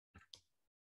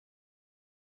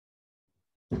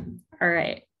All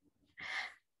right,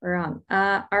 we're on.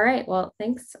 All right, well,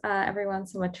 thanks everyone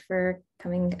so much for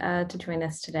coming to join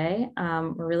us today.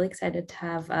 We're really excited to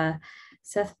have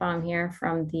Seth Baum here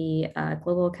from the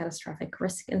Global Catastrophic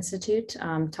Risk Institute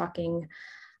talking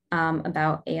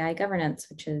about AI governance,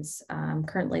 which is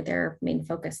currently their main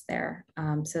focus there.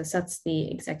 So Seth's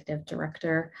the executive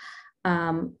director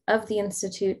of the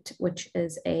Institute, which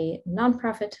is a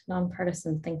nonprofit,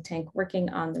 nonpartisan think tank working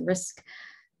on the risk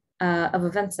of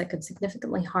events that could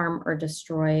significantly harm or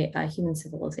destroy human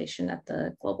civilization at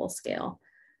the global scale.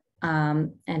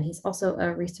 And he's also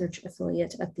a research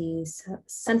affiliate at the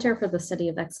Center for the Study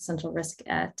of Existential Risk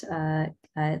at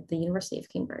the University of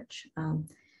Cambridge.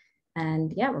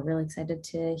 And yeah, we're really excited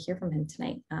to hear from him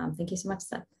tonight. Thank you so much,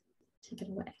 Seth. Take it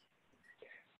away.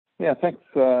 Yeah, thanks.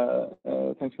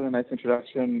 Thanks for the nice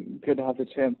introduction. Good to have the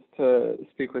chance to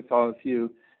speak with all of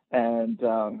you. And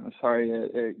I'm sorry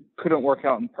it couldn't work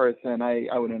out in person. I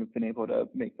wouldn't have been able to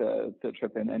make the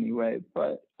trip in anyway,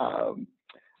 but no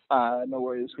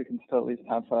worries. We can still at least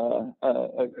have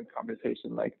a good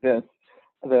conversation like this.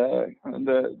 The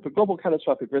Global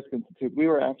Catastrophic Risk Institute, we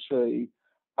were actually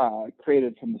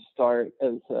created from the start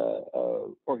as a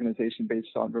organization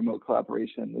based on remote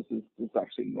collaboration. This is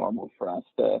actually normal for us.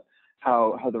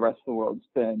 How the rest of the world's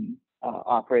been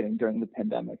operating during the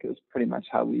pandemic is pretty much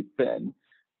how we've been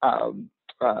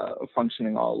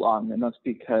functioning all along, and that's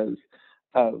because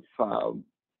of a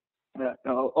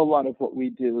lot of what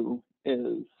we do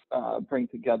is bring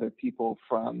together people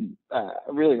from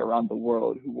really around the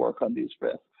world who work on these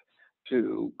risks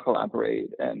to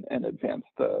collaborate and advance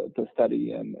the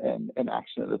study and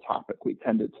action of the topic. We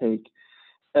tend to take,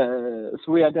 so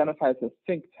we identify as a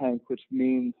think tank, which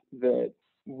means that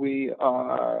we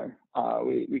are,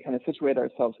 we kind of situate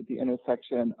ourselves at the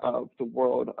intersection of the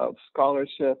world of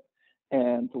scholarship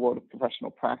and the world of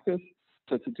professional practice.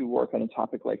 So to do work on a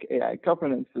topic like AI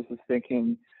governance, this is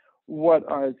thinking, what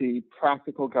are the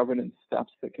practical governance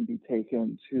steps that can be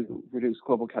taken to reduce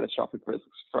global catastrophic risks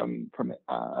from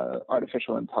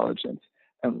artificial intelligence?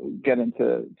 And we'll get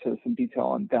into some detail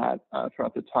on that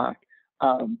throughout the talk.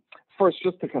 First,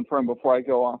 just to confirm before I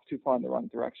go off too far in the wrong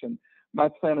direction, my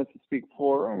plan is to speak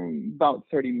for about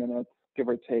 30 minutes, give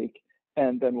or take,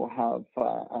 and then we'll have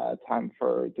time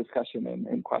for discussion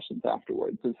and questions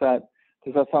afterwards. Does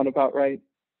that sound about right?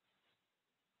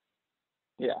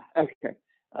 Yeah, okay.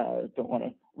 Don't want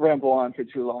to ramble on for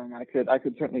too long. I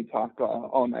could certainly talk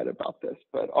all night about this,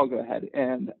 but I'll go ahead.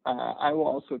 And I will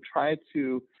also try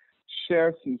to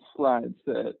share some slides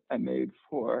that I made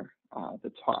for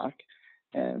the talk.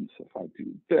 And so if I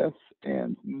do this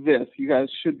and this, you guys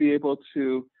should be able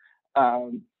to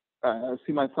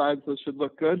see my slides. Those should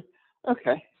look good.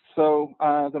 Okay, so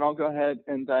then I'll go ahead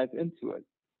and dive into it.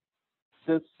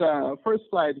 This first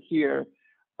slide here,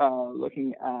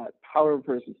 looking at power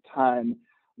versus time,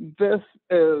 this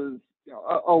is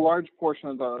a large portion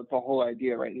of the whole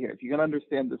idea right here. If you can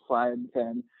understand the slide,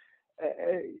 then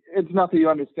it's not that you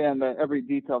understand every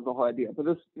detail of the whole idea, but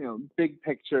this big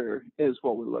picture is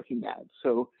what we're looking at.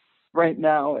 So right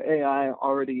now, AI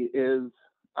already is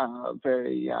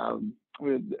very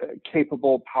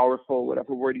capable, powerful,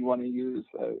 whatever word you want to use,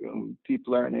 deep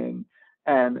learning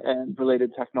and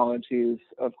related technologies,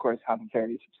 of course, have a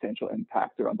very substantial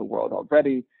impact around the world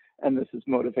already. And this has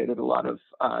motivated a lot of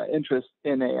interest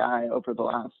in AI over the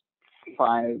last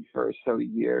 5 or so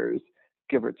years,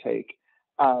 give or take.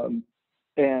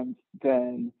 And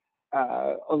then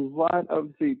a lot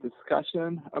of the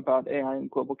discussion about AI and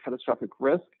global catastrophic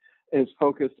risk is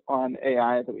focused on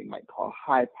AI that we might call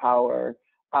high power,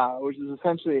 which is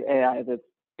essentially AI that's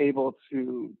able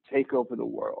to take over the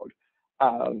world.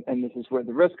 And this is where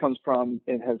the risk comes from.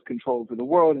 It has control over the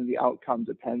world, and the outcome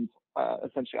depends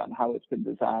essentially on how it's been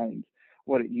designed,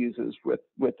 what it uses with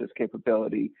this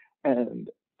capability, and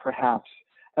perhaps,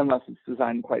 unless it's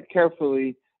designed quite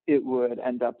carefully, it would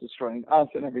end up destroying us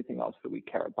and everything else that we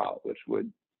care about, which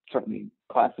would certainly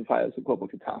classify as a global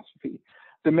catastrophe.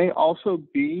 There may also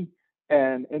be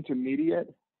an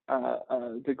intermediate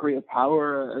degree of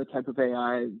power, a type of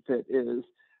AI that is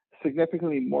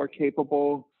significantly more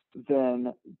capable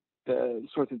than the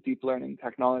sorts of deep learning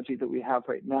technology that we have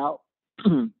right now.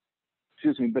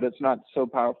 Excuse me, but it's not so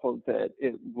powerful that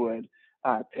it would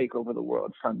take over the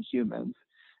world from humans.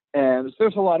 And so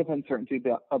there's a lot of uncertainty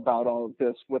about all of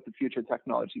this, what the future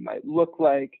technology might look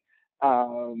like,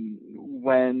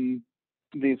 when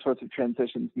these sorts of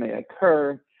transitions may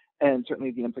occur, and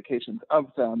certainly the implications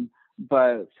of them.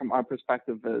 But from our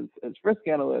perspective as risk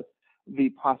analysts, the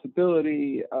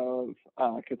possibility of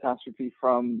catastrophe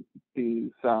from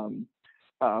these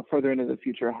further into the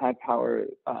future high-power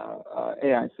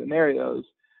AI scenarios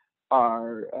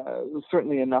are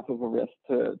certainly enough of a risk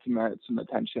to merit some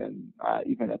attention,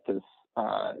 even at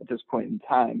this point in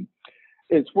time.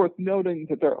 It's worth noting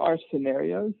that there are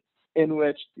scenarios in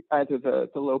which either the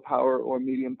low power or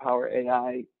medium power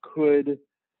AI could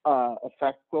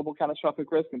affect global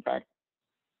catastrophic risk. In fact,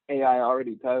 AI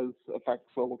already does affect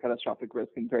global catastrophic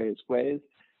risk in various ways.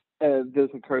 This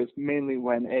occurs mainly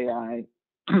when AI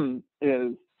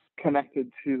is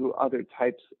connected to other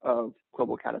types of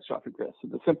global catastrophic risk. So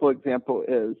the simple example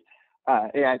is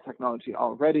AI technology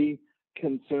already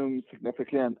consumes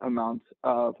significant amounts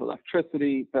of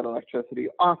electricity. That electricity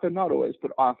often, not always,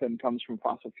 but often comes from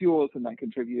fossil fuels, and that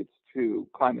contributes to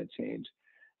climate change.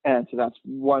 And so that's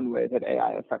one way that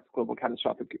AI affects global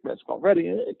catastrophic risk already.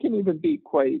 It can even be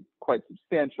quite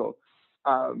substantial.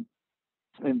 And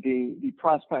the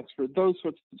prospects for those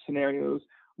sorts of scenarios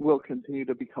will continue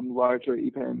to become larger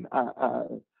even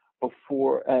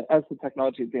before, as the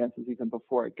technology advances, even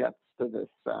before it gets to this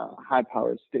high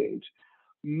power stage.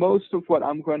 Most of what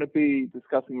I'm going to be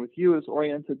discussing with you is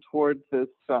oriented towards this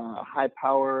high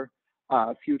power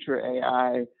future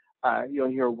AI. You'll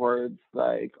hear words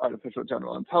like artificial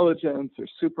general intelligence or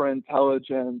super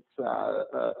intelligence.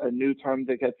 A new term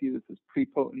that gets used is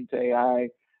prepotent AI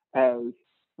as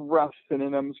rough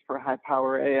synonyms for high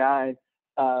power AI.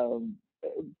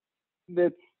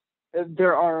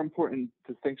 There are important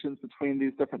distinctions between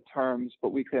these different terms,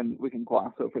 but we can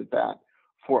gloss over that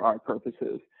for our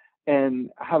purposes. And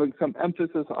having some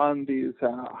emphasis on these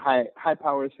high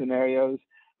power scenarios,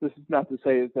 this is not to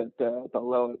say that the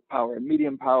low power and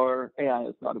medium power AI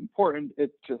is not important.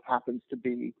 It just happens to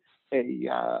be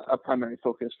a primary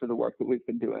focus for the work that we've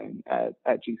been doing at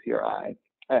GCRI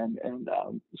and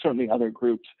certainly other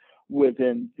groups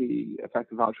within the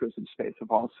effective altruism space have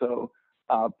also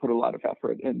put a lot of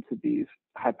effort into these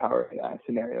high power AI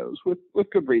scenarios with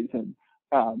good reason.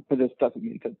 But this doesn't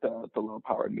mean that the low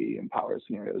power and medium power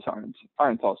scenarios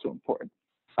aren't also important.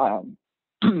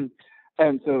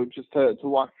 And so just to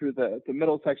walk through the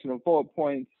middle section of bullet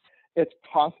points, it's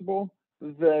possible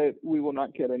that we will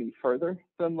not get any further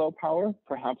than low power.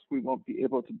 Perhaps we won't be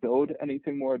able to build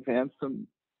anything more advanced than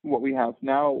what we have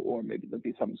now, or maybe there'll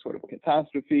be some sort of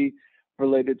catastrophe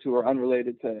related to or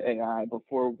unrelated to AI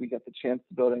before we get the chance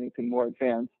to build anything more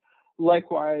advanced.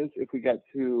 Likewise, if we get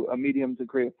to a medium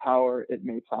degree of power, it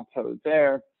may plateau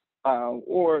there,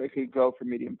 or it could go from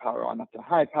medium power on up to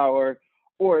high power,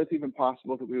 or it's even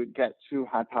possible that we would get to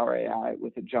high power AI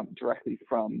with a jump directly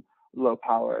from low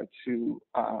power to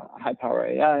high power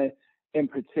AI. In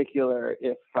particular,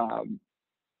 if the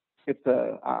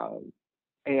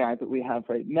AI that we have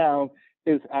right now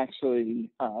is actually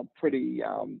pretty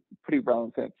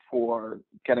relevant for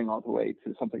getting all the way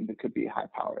to something that could be high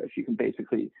power. If you can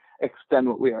basically extend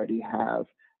what we already have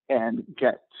and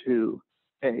get to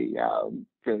a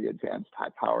really advanced high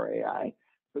power AI.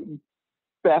 The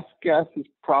best guess is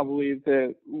probably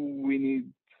that we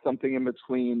need something in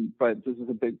between, but this is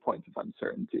a big point of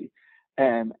uncertainty.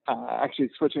 And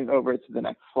actually switching over to the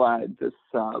next slide, this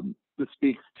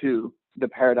speaks to the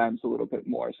paradigms a little bit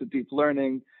more. So deep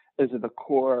learning is at the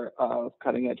core of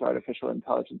cutting edge artificial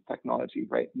intelligence technology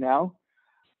right now.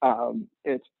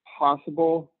 It's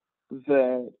possible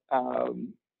that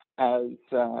as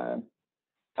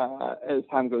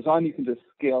time goes on, you can just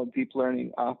scale deep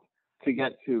learning up to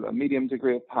get to a medium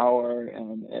degree of power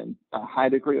and a high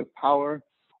degree of power.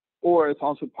 Or it's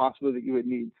also possible that you would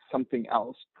need something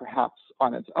else, perhaps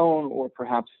on its own, or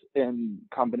perhaps in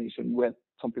combination with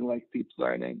something like deep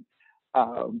learning.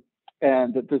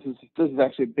 And that this is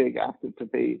actually a big active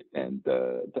debate in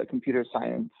the computer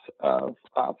science of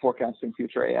forecasting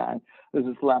future AI. This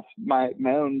is less my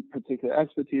own particular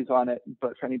expertise on it,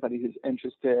 but for anybody who's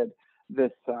interested,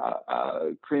 this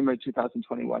Creamer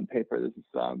 2021 paper, this is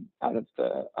out of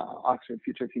the Oxford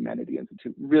Future of Humanity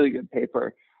Institute, really good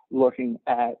paper looking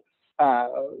at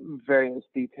various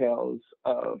details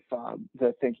of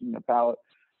the thinking about,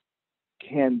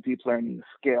 can deep learning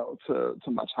scale to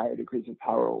much higher degrees of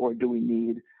power, or do we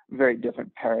need very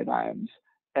different paradigms?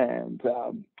 And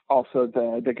also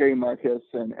the Gary Marcus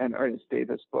and Ernest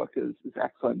Davis book is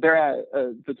excellent. They're at,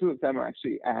 the two of them are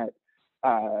actually at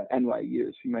NYU,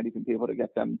 so you might even be able to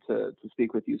get them to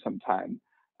speak with you sometime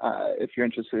if you're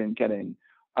interested in getting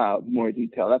more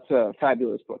detail. That's a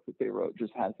fabulous book that they wrote,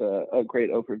 just has a great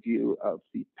overview of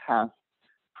the past,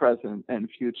 present, and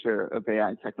future of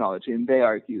AI technology. And they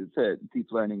argue that deep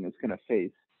learning is going to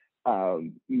face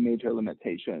major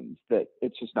limitations, that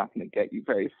it's just not going to get you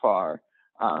very far,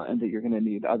 and that you're going to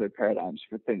need other paradigms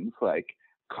for things like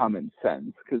common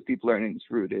sense, because deep learning is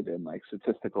rooted in like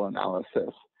statistical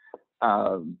analysis.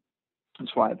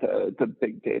 That's why the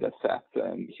big data sets sets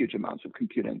and huge amounts of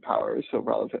computing power is so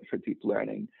relevant for deep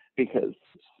learning, because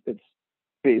it's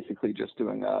basically just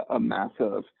doing a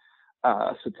massive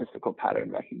statistical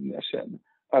pattern recognition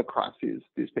across these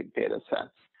big data sets.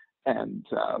 And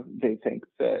they think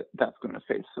that that's going to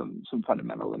face some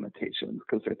fundamental limitations,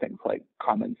 because they're things like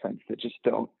common sense that just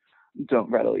don't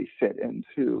readily fit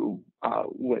into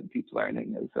what deep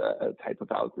learning as a type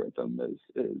of algorithm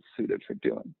is suited for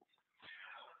doing.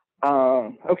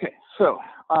 Okay, so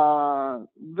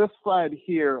this slide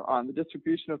here on the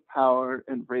distribution of power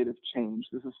and rate of change,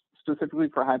 this is specifically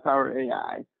for high power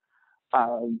AI.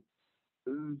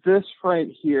 This right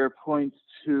here points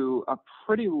to a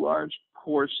pretty large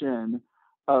portion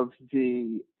of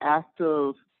the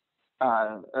active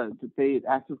debate,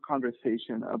 active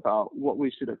conversation about what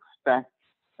we should expect,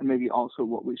 and maybe also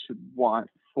what we should want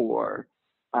for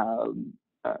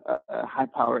high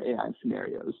power AI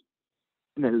scenarios.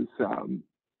 There's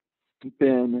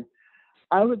been,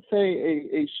 I would say,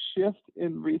 a shift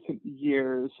in recent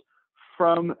years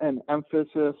from an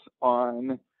emphasis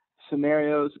on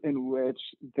scenarios in which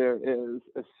there is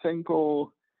a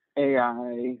single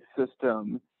AI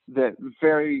system that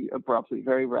very abruptly,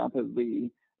 very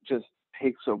rapidly just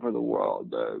takes over the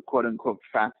world, the quote unquote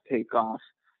fast takeoff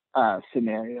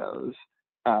scenarios.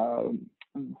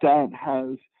 That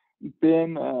has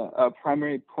been a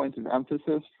primary point of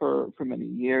emphasis for many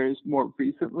years. More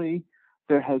recently,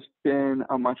 there has been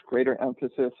a much greater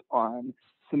emphasis on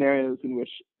scenarios in which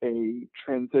a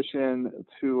transition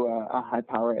to a high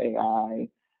power AI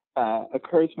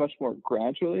occurs much more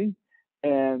gradually,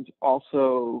 and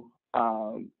also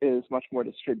is much more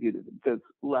distributed. It's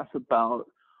less about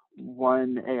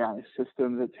one AI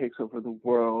system that takes over the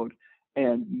world,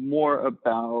 and more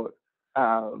about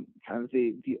kind of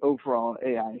the overall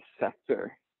AI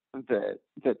sector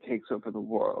that takes over the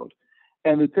world.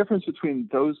 And the difference between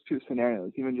those two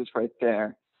scenarios, even just right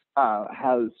there,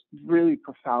 has really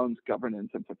profound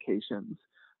governance implications.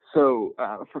 So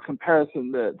for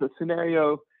comparison, the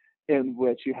scenario in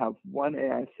which you have one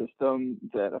AI system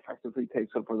that effectively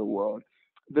takes over the world,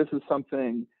 this is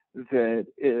something that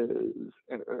is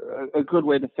a good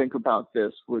way to think about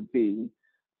this would be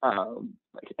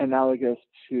like analogous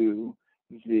to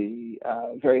the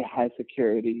very high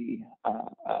security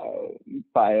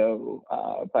bio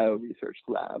research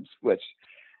labs, which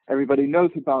everybody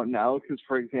knows about now, because,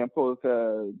 for example,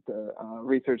 the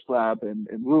research lab in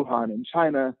Wuhan in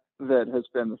China that has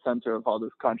been the center of all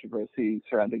this controversy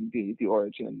surrounding the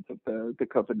origins of the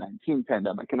COVID-19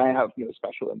 pandemic. And I have no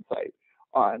special insight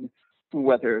on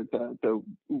whether the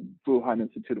Wuhan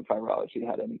Institute of Virology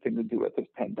had anything to do with this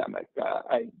pandemic.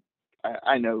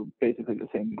 I know basically the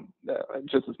same,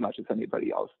 just as much as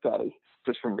anybody else does,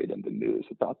 just from reading the news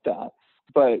about that.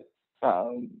 But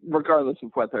regardless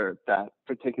of whether that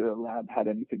particular lab had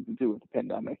anything to do with the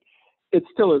pandemic, it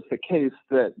still is the case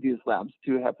that these labs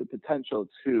do have the potential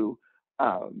to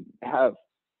have,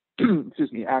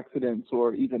 excuse me, accidents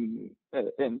or even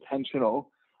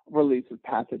intentional release of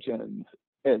pathogens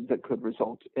that could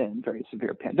result in very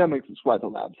severe pandemics. It's why the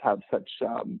labs have such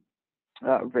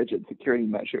rigid security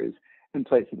measures in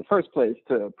place in the first place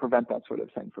to prevent that sort of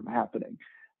thing from happening.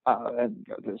 And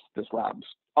there's labs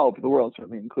all over the world,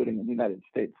 certainly including in the United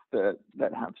States,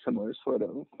 that have similar sort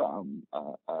of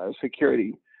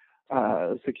security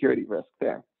risk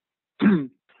there.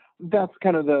 That's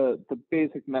kind of the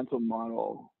basic mental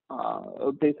model,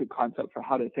 a basic concept for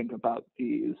how to think about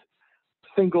these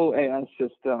single AI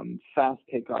system fast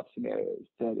takeoff scenarios.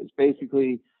 That is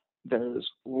basically, there's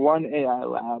one AI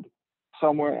lab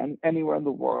somewhere and anywhere in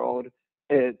the world.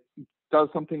 It does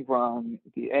something wrong,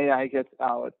 the AI gets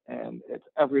out and it's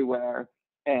everywhere,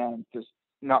 and there's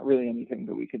not really anything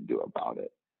that we can do about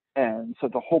it. And so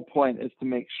the whole point is to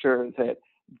make sure that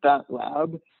that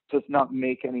lab does not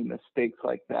make any mistakes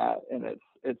like that in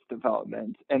its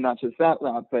development. And not just that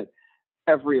lab, but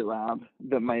every lab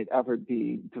that might ever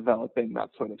be developing that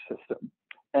sort of system.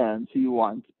 And so you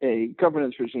want a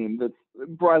governance regime that's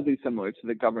broadly similar to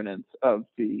the governance of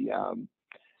the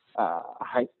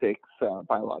high-stakes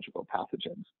biological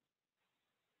pathogens.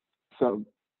 So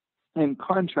in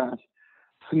contrast,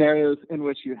 scenarios in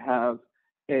which you have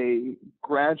a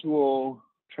gradual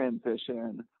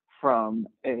transition from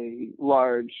a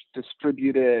large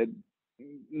distributed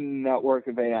network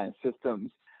of AI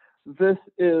systems, this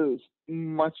is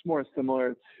much more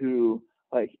similar to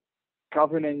like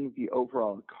governing the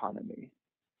overall economy.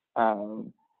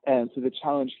 And so the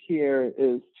challenge here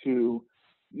is to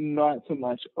not so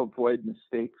much avoid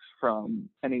mistakes from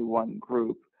any one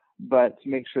group, but to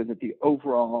make sure that the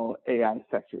overall AI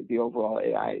sector, the overall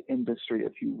AI industry,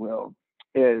 if you will,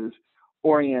 is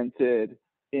oriented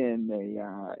in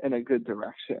a good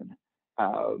direction.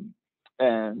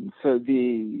 And so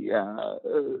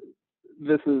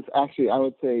this is actually, I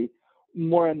would say,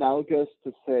 more analogous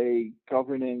to, say,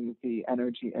 governing the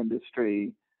energy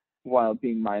industry while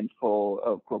being mindful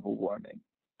of global warming.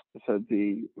 So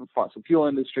the fossil fuel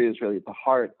industry is really at the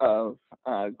heart of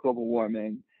global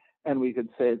warming, and we could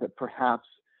say that perhaps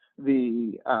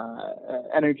the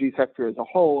energy sector as a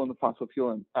whole, and the fossil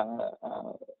fuel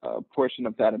portion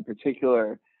of that in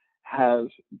particular, has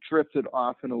drifted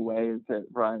off in a way that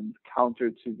runs counter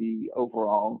to the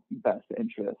overall best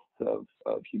interests of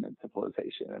human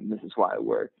civilization. And this is why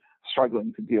we're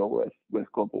struggling to deal with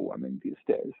global warming these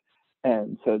days.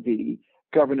 And so the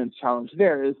governance challenge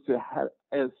there is to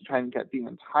try and get the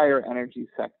entire energy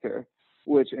sector,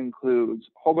 which includes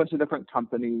a whole bunch of different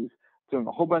companies doing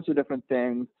a whole bunch of different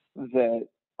things that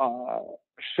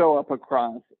show up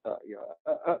across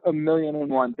a million and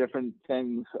one different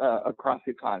things across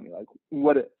the economy. Like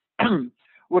what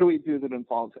do we do that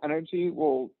involves energy?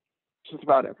 Well, just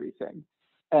about everything.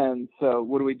 And so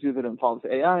what do we do that involves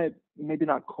AI? Maybe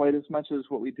not quite as much as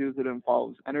what we do that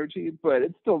involves energy, but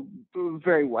it's still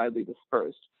very widely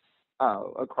dispersed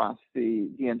across the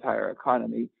entire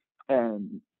economy.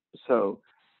 And so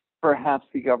perhaps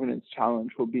the governance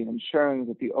challenge will be ensuring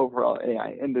that the overall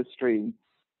AI industry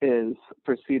is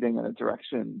proceeding in a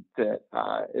direction that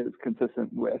is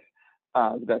consistent with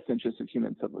the best interests of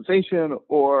human civilization,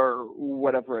 or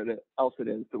whatever else it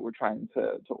is that we're trying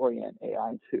to orient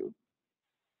AI to.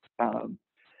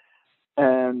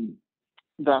 And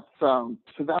that's so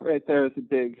that right there is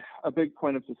a big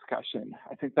point of discussion.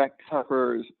 I think that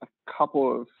covers a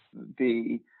couple of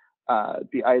the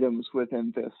items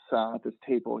within this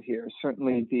table here.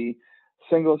 Certainly, the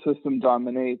single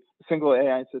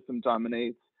AI system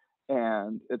dominates,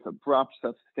 and it's abrupt.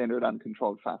 That's standard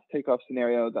uncontrolled fast takeoff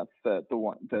scenario. That's the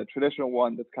traditional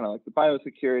one. That's kind of like the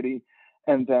biosecurity.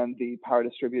 And then the power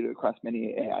distributed across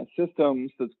many AI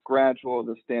systems. That's gradual,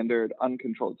 the standard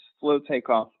uncontrolled slow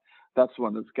takeoff. That's the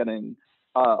one that's getting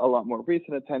a lot more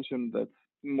recent attention. That's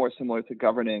more similar to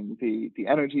governing the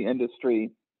energy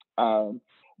industry.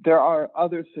 There are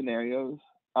other scenarios.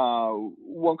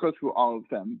 Won't go through all of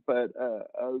them, but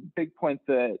a big point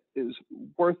that is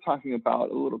worth talking about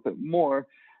a little bit more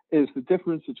is the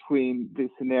difference between the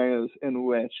scenarios in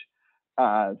which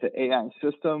the AI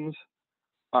systems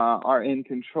are in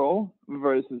control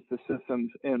versus the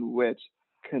systems in which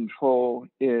control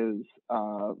is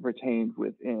retained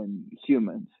within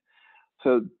humans.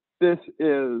 So this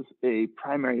is a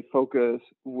primary focus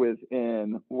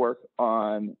within work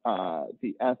on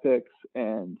the ethics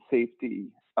and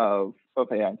safety of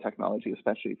AI technology,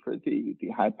 especially for the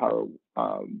high power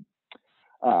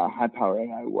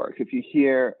AI work. If you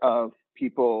hear of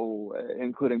people,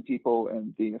 including people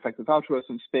in the effective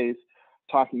altruism space,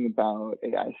 talking about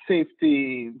AI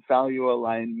safety, value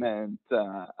alignment,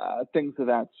 things of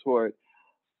that sort,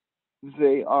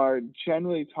 they are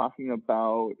generally talking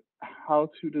about how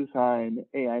to design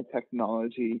AI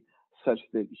technology such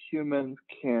that humans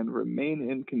can remain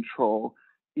in control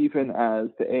even as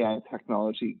the AI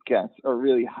technology gets a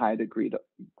really high degree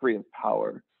of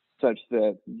power, such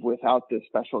that without this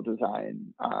special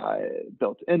design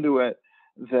built into it,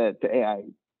 that the AI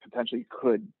potentially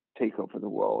could take over the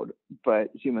world, but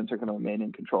humans are going to remain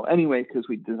in control anyway because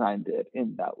we designed it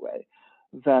in that way.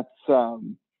 That's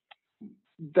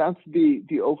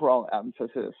the overall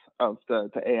emphasis of the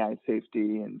AI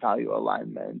safety and value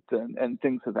alignment and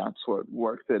things of that sort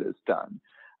work that is done.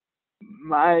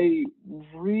 My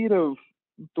read of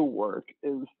the work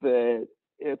is that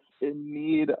it's in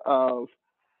need of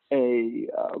a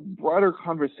broader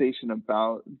conversation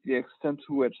about the extent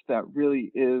to which that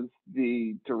really is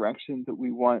the direction that we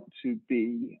want to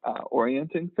be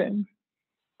orienting things.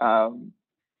 And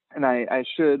I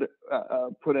should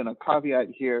put in a caveat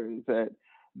here that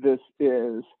this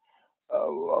is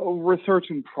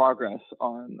research in progress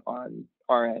on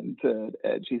our end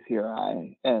at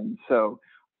GCRI. And so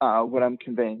what I'm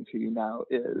conveying to you now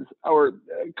is our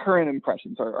current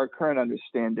impressions, our current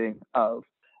understanding of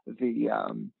the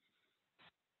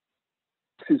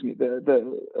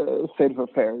state of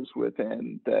affairs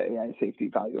within the AI safety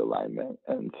value alignment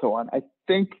and so on. I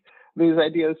think these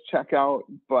ideas check out,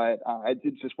 but I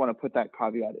did just want to put that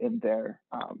caveat in there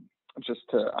just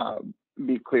to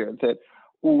be clear that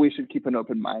we should keep an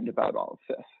open mind about all of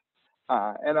this.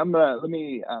 And let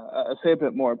me say a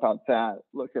bit more about that.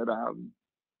 Look at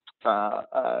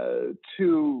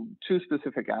two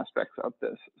specific aspects of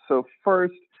this. So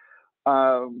first,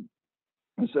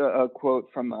 there's a quote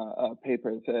from a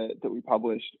paper that we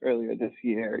published earlier this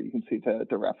year. You can see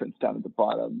the reference down at the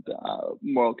bottom, the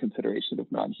moral consideration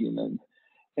of non-humans.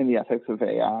 in the ethics of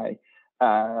AI.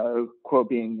 Quote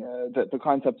being that the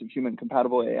concept of human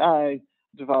compatible AI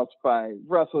developed by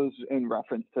Russell is in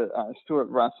reference to Stuart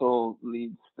Russell,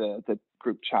 leads the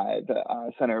group CHAI,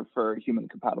 the Center for Human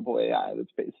Compatible AI,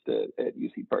 that's based at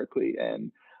UC Berkeley,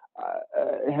 and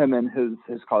him and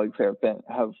his colleagues there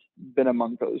have been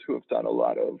among those who have done a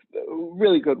lot of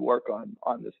really good work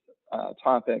on this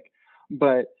topic.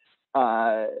 But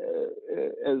as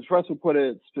Russell put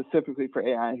it, specifically for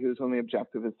AI, whose only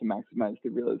objective is to maximize the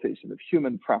realization of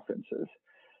human preferences.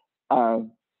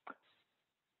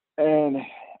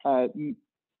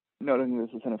 Noting this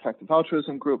is an effective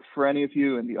altruism group, for any of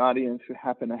you in the audience who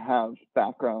happen to have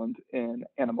background in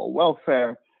animal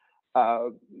welfare,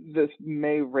 this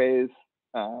may raise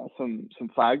some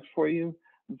flags for you,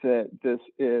 that this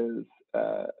is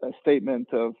a statement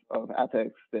of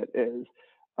ethics that is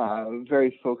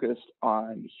very focused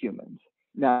on humans.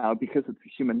 Now, because it's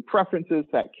human preferences,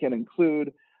 that can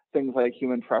include things like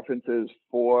human preferences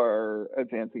for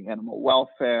advancing animal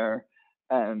welfare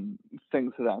and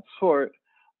things of that sort.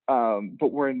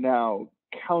 But we're now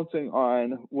counting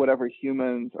on whatever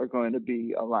humans are going to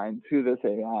be aligned to this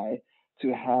AI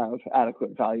to have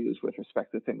adequate values with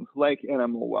respect to things like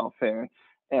animal welfare.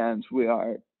 And we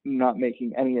are not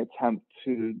making any attempt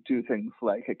to do things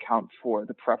like account for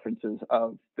the preferences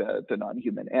of the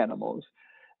non-human animals.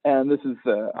 And this is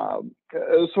the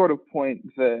sort of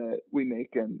point that we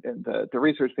make in the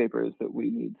research papers, that we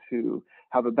need to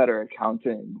have a better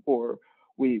accounting, or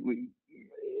we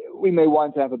may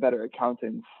want to have a better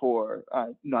accounting for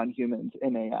non-humans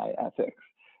in AI ethics,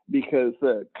 because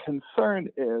the concern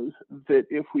is that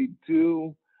if we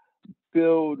do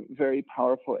build very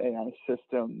powerful AI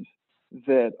systems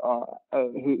that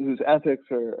whose ethics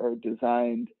are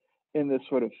designed in this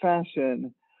sort of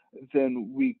fashion,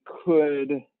 then we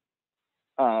could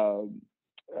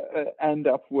end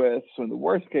up with, so in the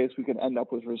worst case, we could end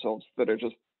up with results that are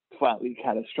just flatly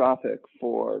catastrophic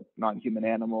for non-human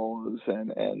animals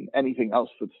and anything else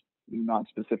that's not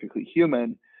specifically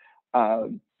human.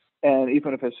 And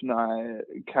even if it's not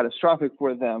catastrophic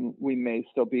for them, we may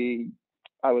still be,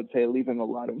 I would say, leaving a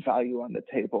lot of value on the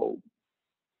table,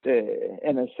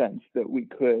 in a sense that we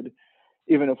could,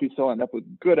 even if we still end up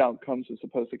with good outcomes as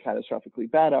opposed to catastrophically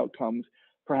bad outcomes,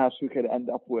 perhaps we could end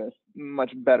up with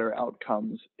much better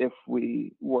outcomes if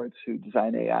we were to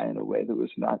design AI in a way that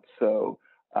was not so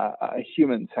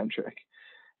human-centric.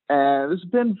 And it's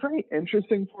been very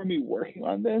interesting for me working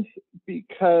on this,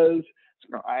 because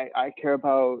I care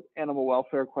about animal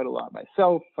welfare quite a lot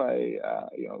myself. I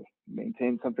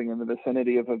maintain something in the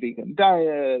vicinity of a vegan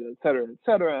diet, et cetera, et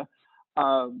cetera.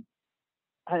 I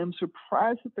am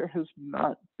surprised that there has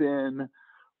not been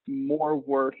more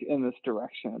work in this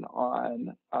direction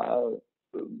on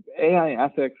AI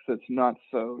ethics that's not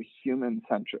so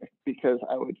human-centric, because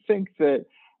I would think that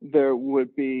there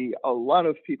would be a lot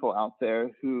of people out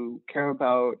there who care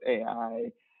about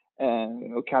AI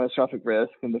and catastrophic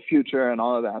risk in the future and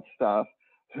all of that stuff,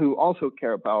 who also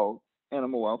care about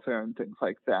animal welfare and things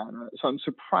like that. So I'm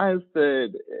surprised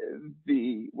that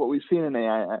what we've seen in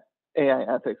AI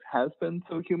ethics has been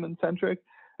so human-centric.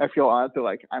 I feel odd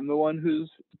that I'm the one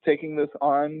who's taking this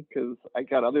on, because I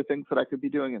got other things that I could be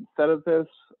doing instead of this.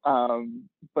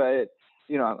 But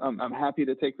I'm happy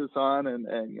to take this on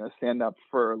and stand up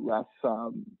for less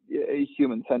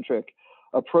human-centric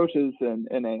approaches in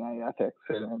AI ethics,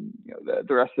 and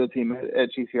the rest of the team at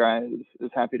GCRI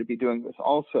is happy to be doing this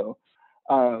also.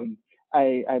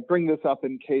 I bring this up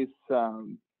in case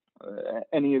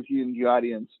any of you in the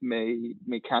audience may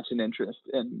catch an interest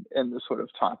in this sort of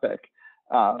topic.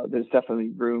 There's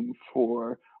definitely room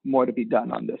for more to be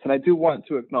done on this. And I do want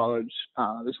to acknowledge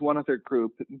there's one other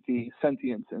group, the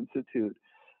Sentience Institute,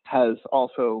 has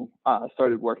also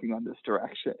started working on this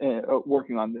direction,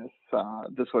 working on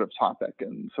this sort of topic.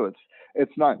 And so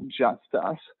it's not just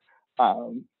us.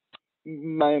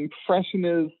 My impression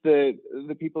is that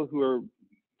the people who are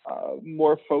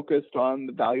more focused on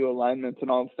the value alignment and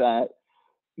all of that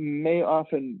may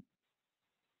often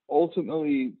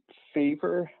ultimately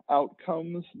favor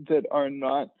outcomes that are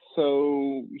not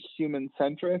so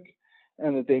human-centric,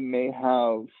 and that they may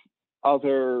have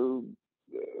other,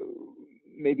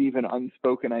 maybe even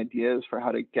unspoken ideas for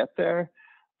how to get there.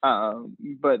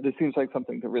 But this seems like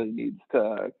something that really needs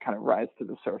to kind of rise to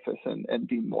the surface and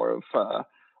be more of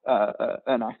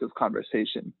an active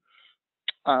conversation.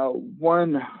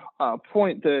 One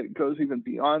point that goes even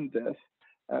beyond this,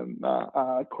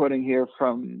 quoting here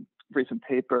from a recent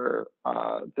paper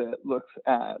that looks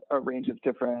at a range of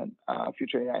different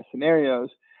future AI scenarios.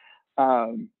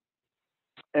 How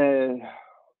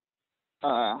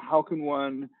can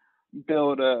one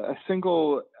build a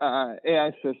single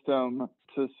AI system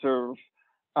to serve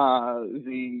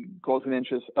the goals and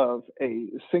interests of a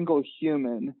single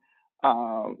human.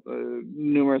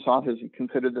 Numerous authors have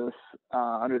considered this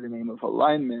under the name of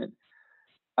alignment.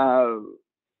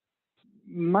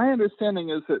 My understanding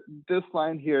is that this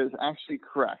line here is actually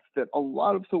correct, that a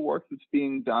lot of the work that's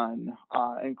being done,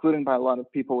 including by a lot of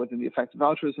people within the effective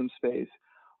altruism space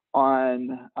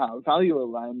on value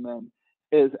alignment,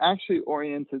 is actually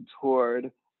oriented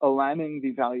toward aligning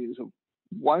the values of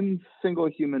one single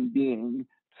human being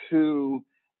to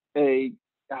a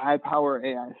high power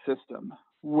AI system,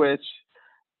 which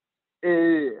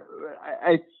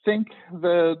I think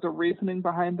the reasoning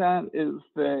behind that is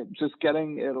that just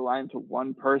getting it aligned to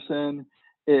one person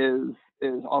is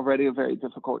already a very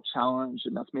difficult challenge,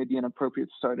 and that's maybe an appropriate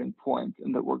starting point,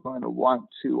 and that we're going to want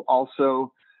to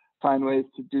also find ways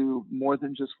to do more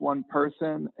than just one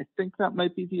person. I think that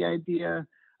might be the idea.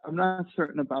 I'm not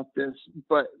certain about this,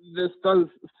 but this does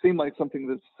seem like something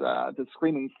that's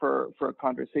screaming for a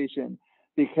conversation,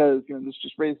 because this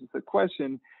just raises the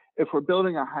question: if we're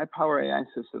building a high power AI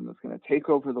system that's going to take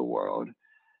over the world,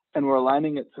 and we're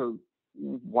aligning it to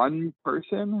one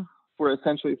person, we're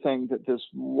essentially saying that this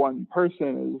one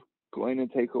person is going to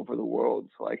take over the world.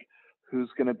 So, like, who's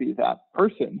going to be that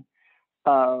person?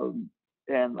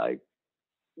 And like,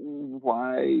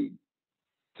 why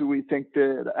do we think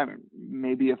that? I mean,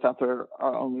 maybe if that's our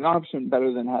only option,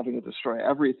 better than having to destroy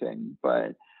everything.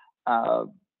 But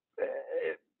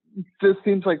this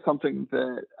seems like something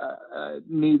that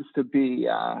needs to be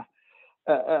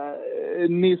it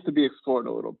needs to be explored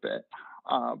a little bit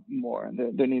more.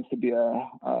 And there needs to be a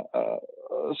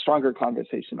stronger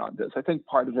conversation on this. I think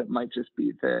part of it might just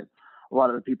be that a lot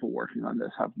of the people working on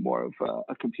this have more of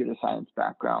a computer science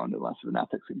background and less of an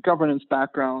ethics and governance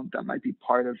background. That might be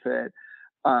part of it.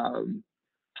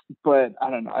 But I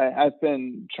don't know. I've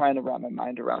been trying to wrap my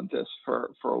mind around this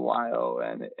for a while,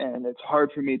 and it's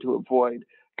hard for me to avoid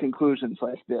conclusions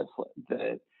like this,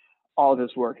 that all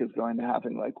this work is going to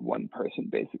having like one person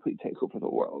basically take over the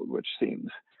world, which seems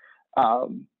a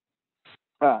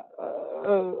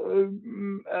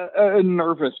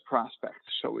nervous prospect,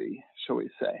 shall we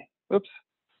say. Oops,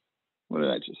 what did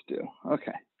I just do?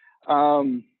 Okay. All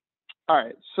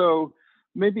right, so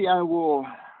maybe I will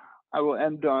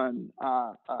end on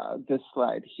this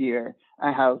slide here.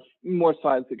 I have more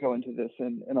slides that go into this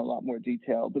in a lot more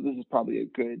detail, but this is probably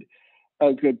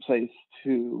a good place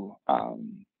to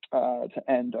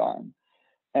end on.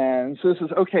 And so this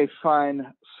is okay,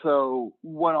 fine. So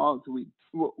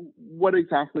what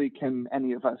exactly can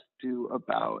any of us do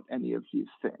about any of these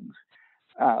things?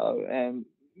 And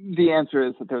the answer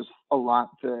is that there's a lot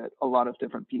of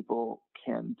different people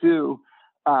can do.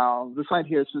 The slide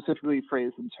here is specifically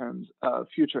phrased in terms of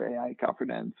future AI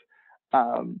governance,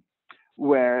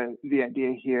 where the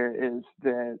idea here is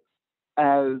that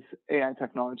as AI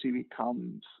technology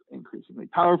becomes increasingly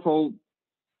powerful,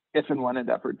 if and when it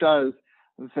ever does,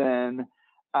 then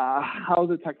how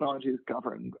the technology is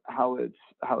governed, how it's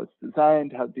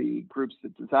designed, how the groups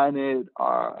that design it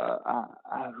are,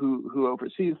 who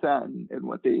oversees that, and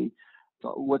what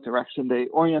direction they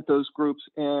orient those groups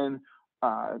in.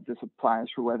 This applies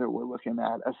for whether we're looking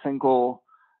at a single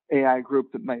AI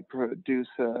group that might produce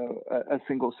a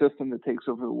single system that takes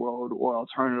over the world, or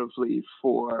alternatively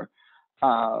for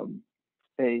a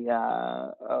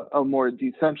more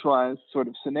decentralized sort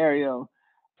of scenario.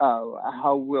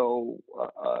 How will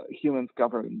humans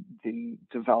govern the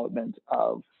development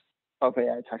of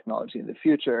AI technology in the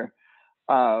future?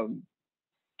 And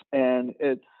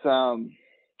it's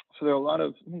so there are a lot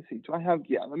of, let me see,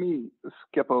 let me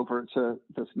skip over to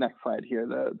this next slide here.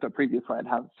 The previous slide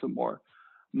has some more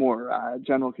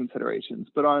general considerations,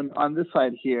 but on this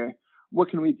slide here, what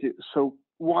can we do? So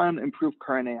one, improve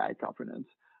current AI governance.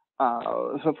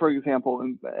 So for example,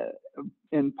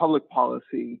 in public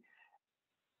policy,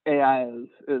 AI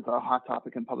is a hot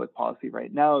topic in public policy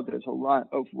right now. There's a lot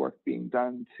of work being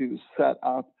done to set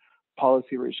up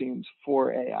policy regimes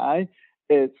for AI.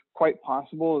 It's quite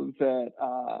possible that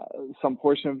some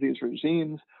portion of these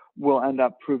regimes will end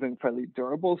up proving fairly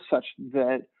durable, such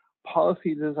that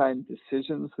policy design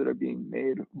decisions that are being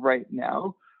made right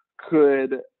now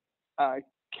could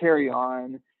carry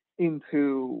on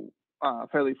into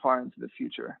fairly far into the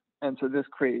future. And so this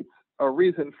creates a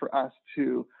reason for us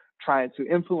to try to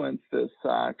influence this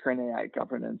current AI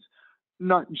governance,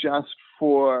 not just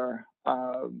for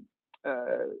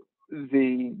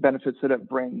the benefits that it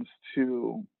brings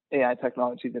to AI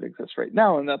technology that exists right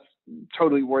now, and that's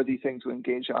totally worthy thing to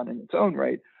engage on in its own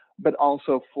right, but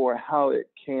also for how it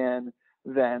can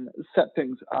then set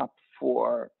things up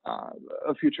for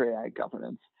a future AI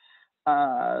governance.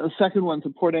 The second one,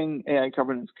 supporting AI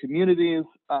governance communities,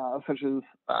 such as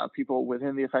people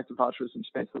within the effective altruism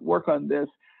space that work on this.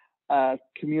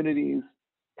 Communities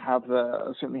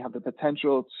certainly have the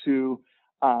potential to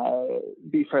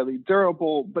be fairly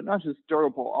durable, but not just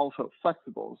durable, also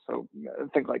flexible. So I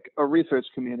think like a research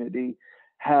community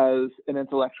has an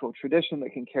intellectual tradition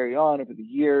that can carry on over the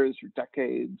years or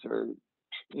decades or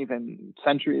even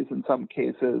centuries in some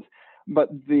cases, but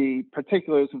the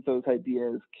particulars of those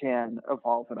ideas can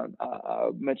evolve and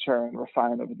mature and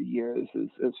refine over the years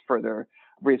as further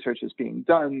research is being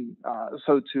done.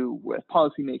 So too with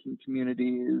policymaking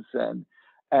communities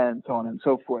and so on and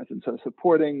so forth. And so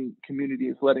supporting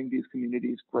communities, letting these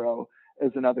communities grow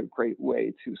is another great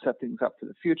way to set things up for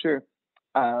the future.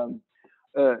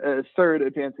 Third,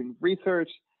 advancing research.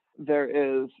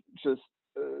 There is just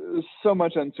so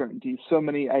much uncertainty, so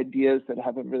many ideas that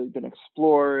haven't really been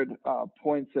explored,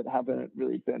 points that haven't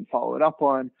really been followed up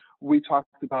on. We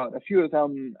talked about a few of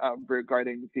them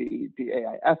regarding the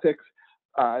AI ethics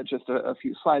just a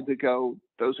few slides ago.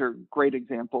 Those are great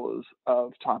examples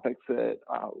of topics that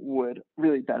would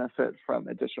really benefit from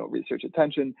additional research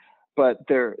attention, but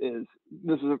this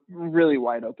is a really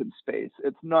wide open space.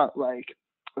 It's not like,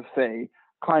 say,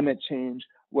 climate change,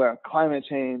 where climate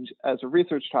change as a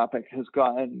research topic has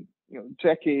gotten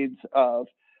decades of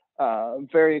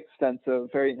very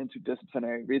extensive, very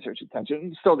interdisciplinary research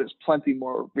attention. Still, there's plenty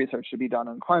more research to be done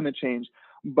on climate change,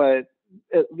 but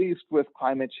at least with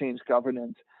climate change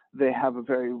governance, they have a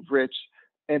very rich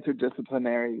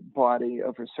interdisciplinary body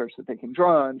of research that they can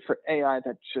draw on. For AI,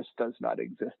 that just does not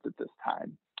exist at this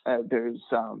time. There's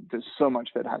so much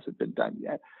that hasn't been done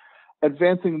yet.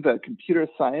 Advancing the computer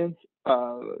science,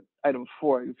 item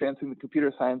 4, advancing the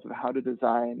computer science of how to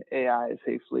design AI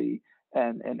safely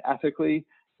and ethically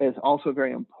is also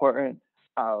very important.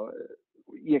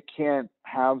 You can't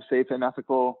have safe and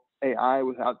ethical AI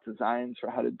without designs for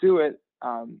how to do it.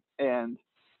 And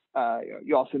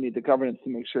you also need the governance to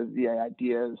make sure that the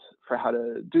ideas for how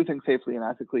to do things safely and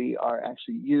ethically are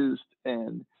actually used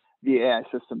in the AI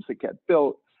systems that get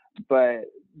built. But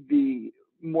the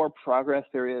more progress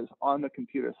there is on the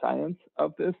computer science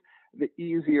of this, the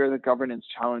easier the governance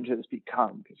challenges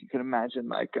become. Because you can imagine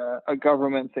like a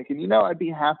government thinking, I'd be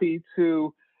happy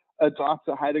to adopt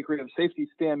a high degree of safety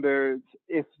standards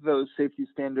if those safety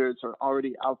standards are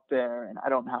already out there and I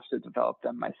don't have to develop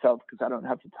them myself because I don't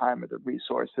have the time or the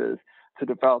resources to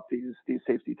develop these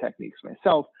safety techniques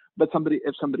myself. But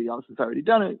if somebody else has already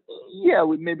done it, yeah,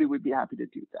 maybe we'd be happy to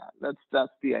do that. That's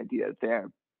the idea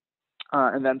there.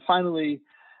 And then finally,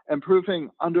 improving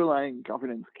underlying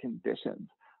governance conditions.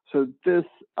 So this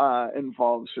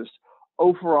involves just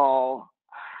overall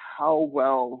how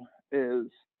well is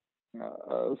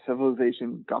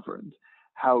civilization governed?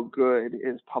 How good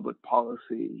is public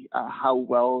policy? How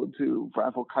well do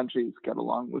rival countries get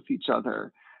along with each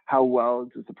other? How well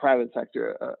does the private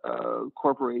sector,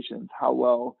 corporations, how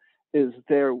well is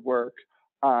their work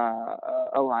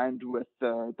aligned with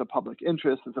the public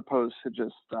interest as opposed to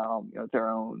just their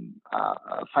own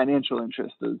financial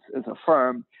interest as a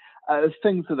firm?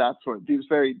 Things of that sort. These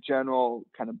very general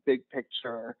kind of big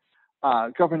picture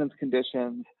governance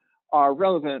conditions are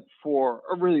relevant for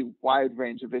a really wide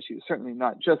range of issues, certainly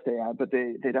not just AI, but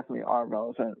they definitely are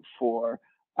relevant for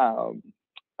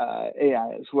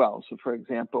AI as well. So for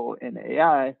example, in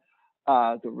AI,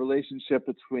 the relationship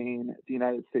between the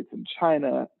United States and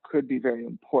China could be very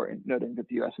important, noting that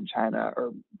the US and China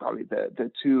are probably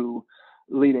the two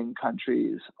leading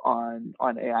countries on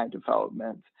AI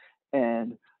development.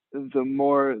 And the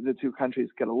more the two countries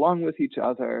get along with each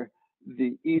other,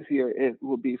 the easier it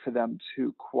will be for them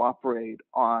to cooperate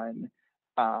on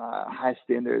high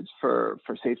standards for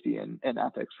safety and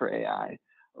ethics for AI,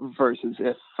 versus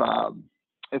if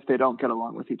they don't get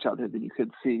along with each other, then you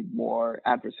could see more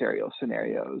adversarial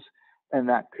scenarios, and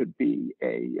that could be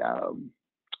a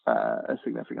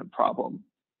significant problem.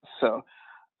 So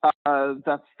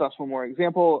that's one more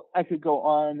example. I could go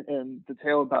on in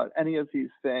detail about any of these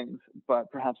things,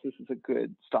 but perhaps this is a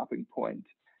good stopping point.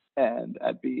 And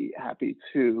I'd be happy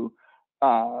to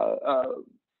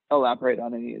elaborate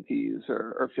on any of these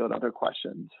or field other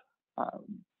questions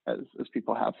as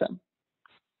people have them.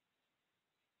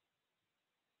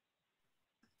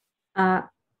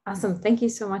 Awesome. Thank you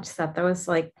so much, Seth. That was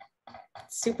like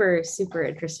super, super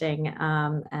interesting.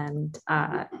 Yeah,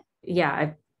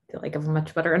 I feel like I have a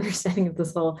much better understanding of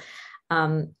this whole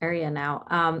area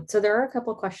now. So there are a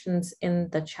couple of questions in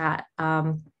the chat.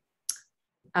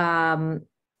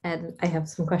 And I have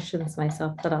some questions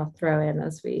myself that I'll throw in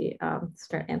as we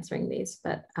start answering these.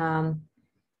 But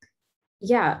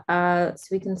yeah, so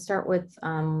we can start with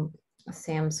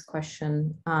Sam's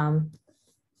question. Sam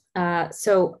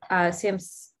said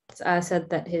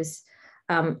that his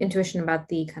intuition about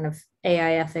the kind of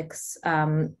AI ethics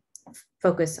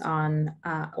focus on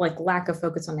like lack of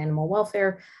focus on animal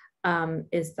welfare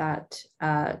is that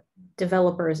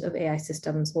developers of AI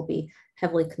systems will be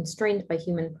heavily constrained by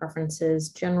human preferences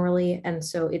generally. And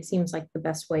so it seems like the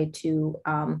best way to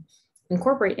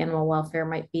incorporate animal welfare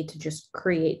might be to just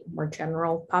create more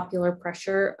general popular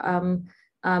pressure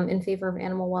in favor of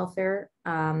animal welfare.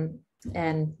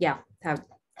 And yeah,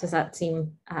 does that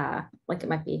seem like it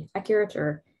might be accurate,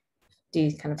 or do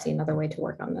you kind of see another way to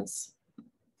work on this?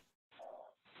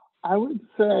 I would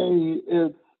say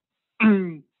it's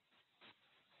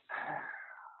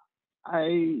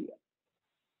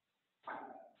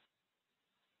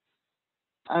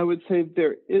I would say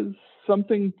there is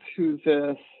something to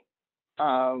this,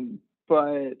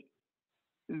 but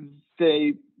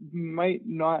they might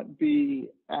not be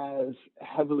as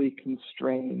heavily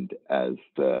constrained as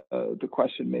the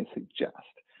question may suggest.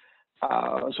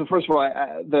 So first of all,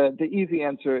 the easy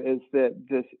answer is that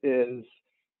this is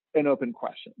an open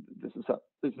question. This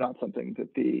is not something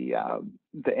that the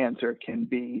answer can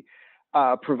be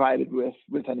provided with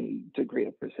any degree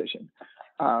of precision.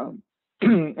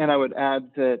 And I would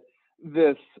add that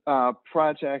this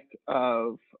project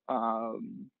of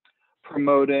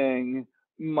promoting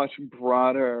much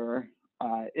broader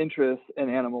interest in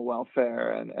animal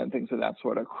welfare and things of that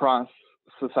sort across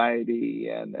society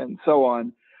and so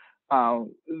on,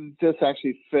 this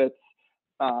actually fits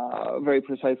very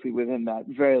precisely within that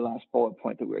very last bullet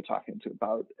point that we were talking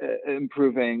about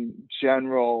improving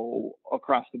general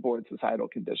across the board societal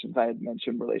conditions. I had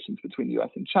mentioned relations between the US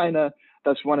and China.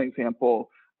 That's one example.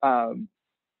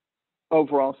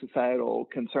 Overall societal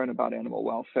concern about animal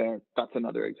welfare, that's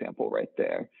another example right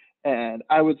there. And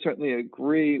I would certainly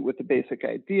agree with the basic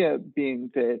idea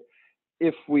being that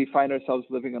if we find ourselves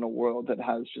living in a world that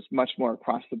has just much more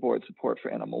across the board support for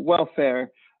animal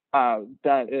welfare,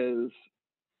 that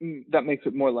makes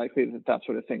it more likely that that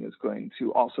sort of thing is going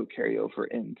to also carry over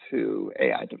into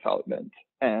AI development.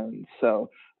 And so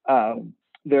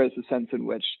there is a sense in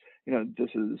which, this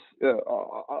is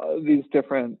these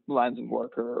different lines of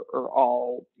work are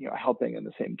all, helping in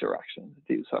the same direction.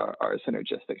 These are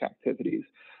synergistic activities.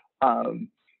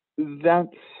 That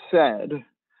said,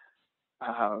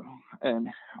 and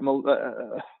I'm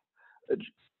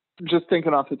just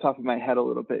thinking off the top of my head a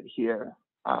little bit here,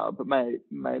 but my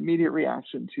immediate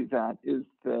reaction to that is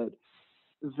that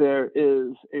there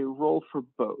is a role for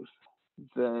both,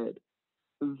 that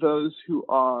those who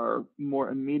are more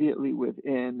immediately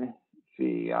within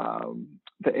the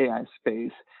AI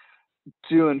space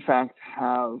do in fact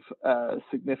have a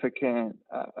significant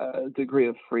degree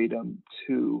of freedom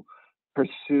to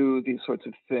pursue these sorts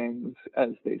of things as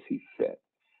they see fit,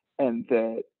 and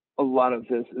that a lot of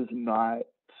this is not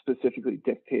specifically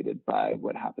dictated by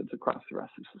what happens across the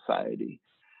rest of society.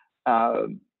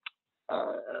 Probably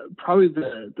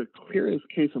the clearest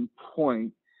case in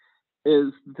point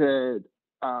is that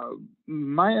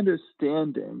my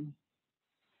understanding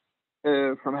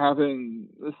from having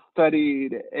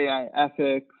studied AI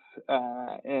ethics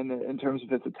and in terms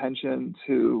of its attention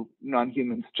to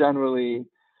non-humans generally,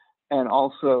 and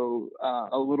also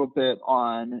a little bit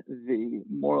on the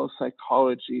moral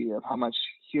psychology of how much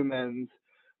humans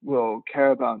will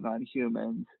care about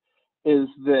non-humans, is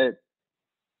that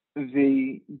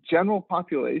the general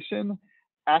population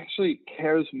actually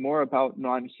cares more about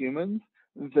non-humans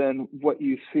than what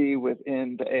you see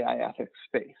within the AI ethics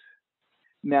space.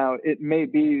 Now, it may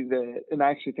be that, and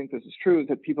I actually think this is true,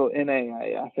 that people in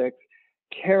AI ethics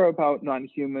care about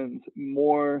non-humans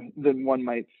more than one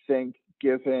might think,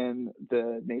 given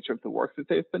the nature of the work that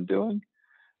they've been doing.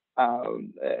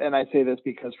 And I say this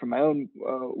because from my own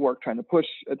work trying to push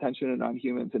attention to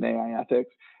non-humans in AI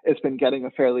ethics, it's been getting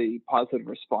a fairly positive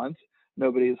response.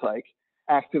 Nobody's like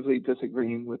actively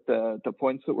disagreeing with the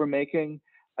points that we're making.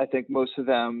 I think most of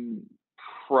them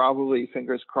probably,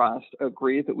 fingers crossed,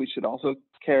 agree that we should also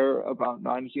care about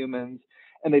non-humans,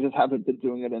 and they just haven't been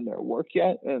doing it in their work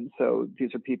yet. And so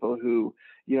these are people who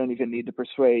you don't even need to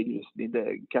persuade, you just need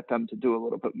to get them to do a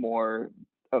little bit more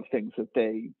of things that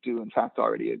they do in fact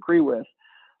already agree with.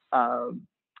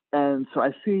 And so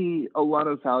I see a lot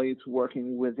of value to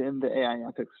working within the AI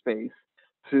ethics space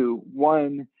to,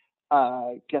 one,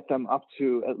 get them up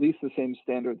to at least the same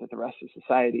standard that the rest of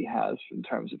society has in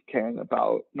terms of caring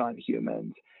about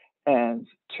non-humans. And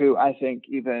two, I think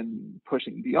even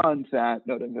pushing beyond that,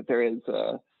 noting that there is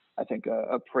I think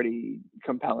a pretty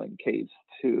compelling case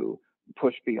to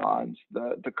push beyond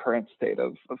the current state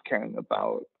of caring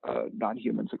about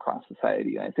non-humans across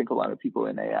society. And I think a lot of people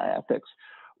in AI ethics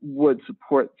would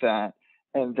support that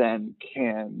and then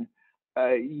can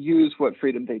use what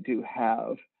freedom they do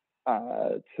have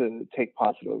to take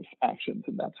positive actions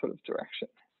in that sort of direction.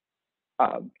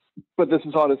 But this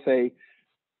is all to say,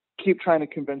 keep trying to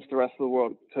convince the rest of the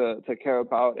world to care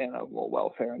about animal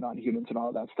welfare and non-humans and all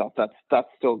of that stuff. That's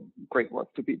still great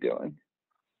work to be doing.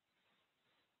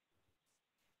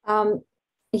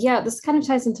 Yeah, this kind of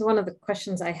ties into one of the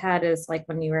questions I had is like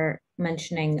when you were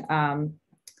mentioning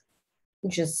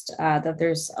just that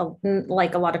there's a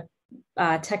lot of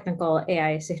technical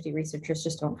AI safety researchers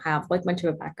just don't have like much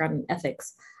of a background in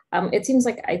ethics. It seems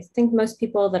like I think most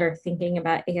people that are thinking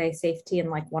about AI safety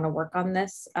and like want to work on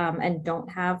this and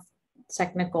don't have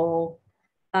technical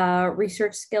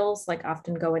research skills like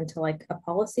often go into like a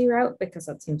policy route because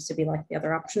that seems to be like the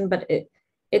other option. But it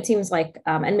seems like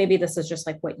and maybe this is just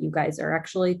like what you guys are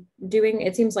actually doing.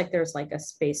 It seems like there's like a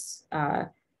space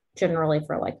generally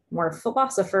for like more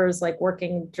philosophers like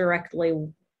working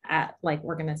directly at like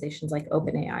organizations like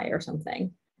OpenAI or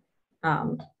something.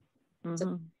 So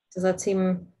does that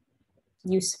seem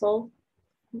useful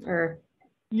or?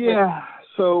 Yeah,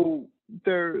 so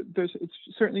it's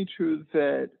certainly true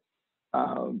that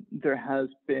there has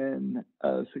been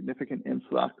a significant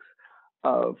influx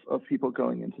of people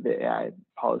going into the AI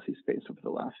policy space over the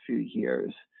last few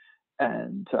years.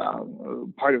 And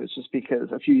part of it's just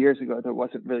because a few years ago, there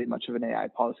wasn't really much of an AI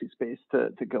policy space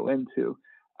to go into.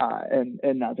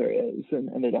 And now there is,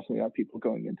 and there definitely are people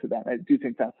going into that. I do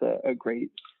think that's a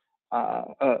great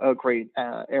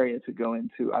area to go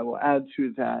into. I will add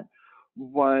to that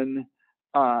one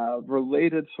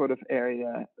related sort of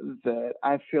area that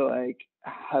I feel like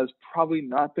has probably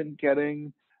not been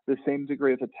getting the same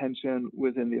degree of attention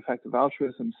within the effective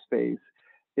altruism space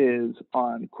is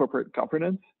on corporate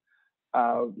governance.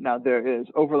 Now, there is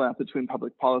overlap between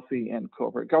public policy and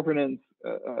corporate governance.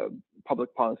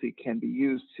 Public policy can be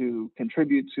used to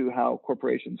contribute to how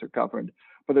corporations are governed,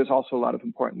 but there's also a lot of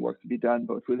important work to be done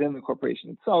both within the corporation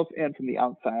itself and from the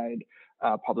outside,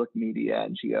 public media,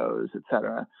 NGOs, et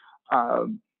cetera.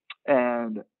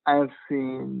 And I've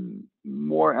seen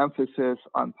more emphasis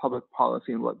on public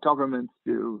policy and what governments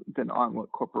do than on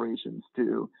what corporations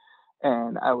do.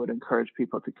 And I would encourage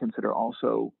people to consider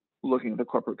also looking at the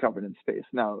corporate governance space.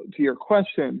 Now, to your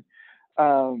question,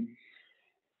 let's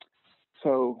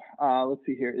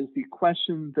see here, is the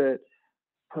question that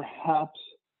perhaps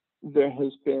there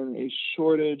has been a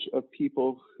shortage of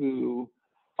people who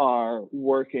are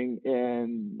working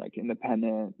in like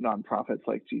independent nonprofits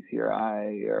like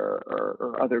GCRI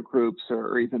or other groups,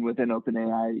 or even within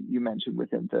OpenAI, you mentioned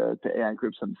within the AI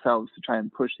groups themselves to try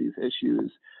and push these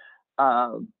issues.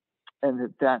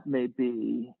 And that may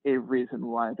be a reason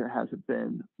why there hasn't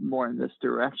been more in this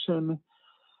direction.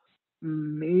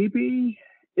 Maybe.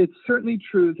 It's certainly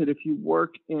true that if you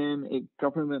work in a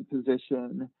government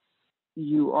position,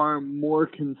 you are more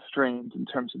constrained in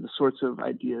terms of the sorts of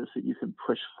ideas that you can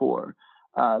push for.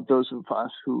 Those of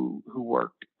us who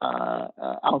work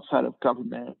outside of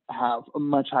government have a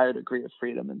much higher degree of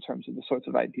freedom in terms of the sorts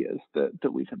of ideas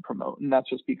that we can promote. And that's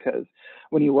just because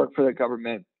when you work for the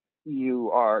government,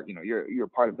 you're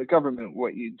part of the government.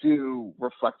 What you do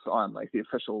reflects on like the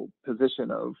official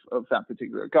position of that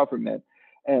particular government.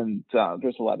 And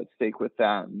there's a lot at stake with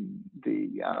that, and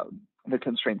the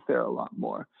constraints there are a lot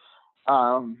more.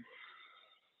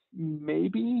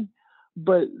 Maybe,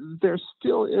 but there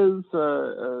still is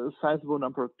a sizable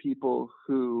number of people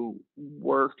who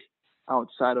work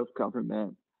outside of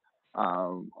government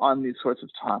on these sorts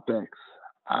of topics.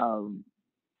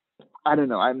 I don't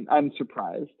know. I'm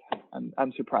surprised.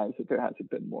 I'm surprised that there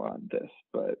hasn't been more on this,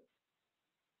 but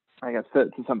I guess to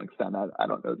some extent, I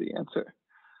don't know the answer.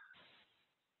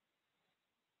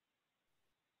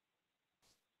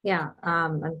 Yeah,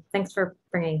 and thanks for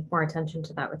bringing more attention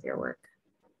to that with your work.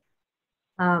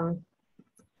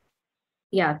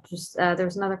 Yeah, just there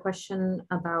was another question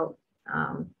about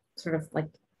sort of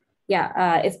like,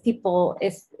 yeah, if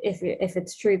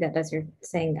it's true that, as you're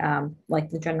saying, like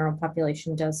the general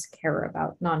population does care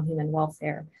about non-human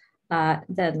welfare,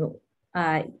 then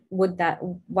why wouldn't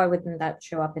that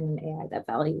show up in an AI that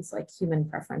values like human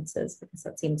preferences? Because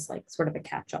that seems like sort of a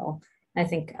catch-all. I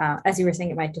think, as you were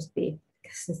saying, it might just be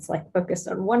because it's like focused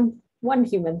on one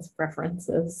human's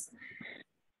preferences.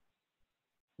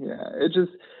 Yeah,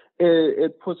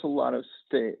 it puts a lot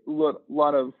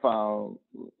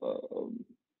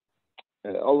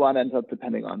ends up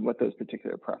depending on what those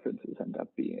particular preferences end up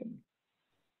being.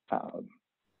 And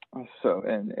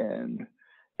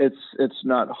it's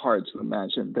not hard to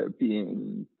imagine there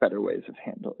being better ways of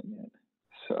handling it.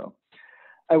 So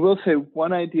I will say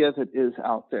one idea that is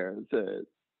out there that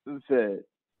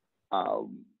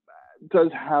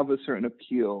does have a certain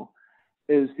appeal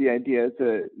is the idea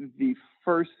that the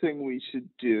first thing we should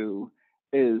do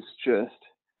is just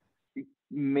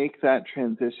make that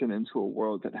transition into a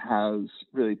world that has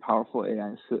really powerful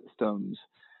AI systems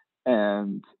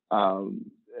and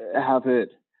have it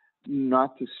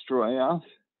not destroy us,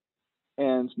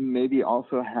 and maybe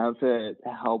also have it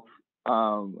help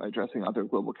addressing other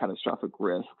global catastrophic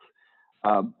risks,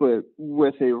 but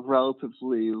with a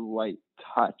relatively light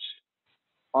touch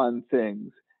on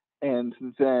things, and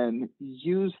then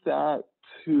use that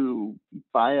to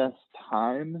buy us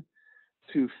time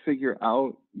to figure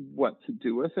out what to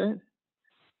do with it.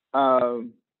 A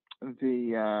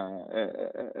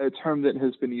term that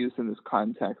has been used in this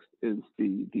context is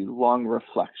the long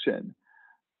reflection.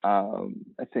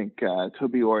 I think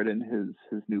Toby Ord in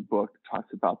his new book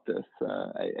talks about this.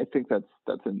 I think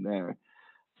that's in there.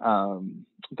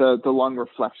 The long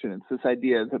reflection. It's this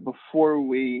idea that before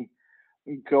we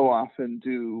go off and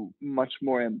do much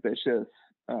more ambitious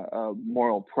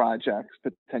moral projects,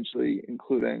 potentially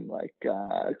including like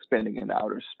expanding into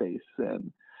outer space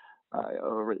and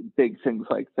or big things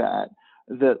like that,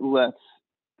 that let's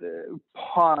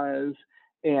pause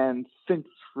and think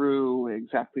through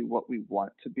exactly what we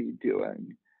want to be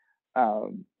doing.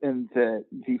 And that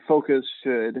the focus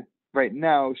right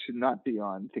now should not be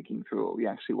on thinking through what we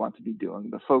actually want to be doing.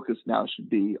 The focus now should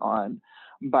be on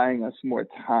buying us more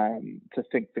time to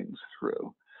think things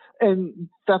through. And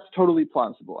that's totally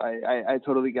plausible. I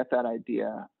totally get that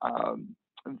idea,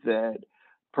 that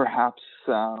perhaps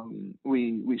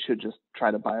we should just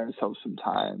try to buy ourselves some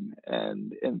time,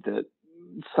 and that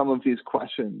some of these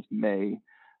questions may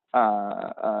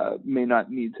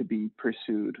not need to be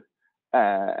pursued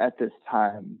at this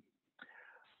time.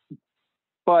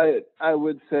 But I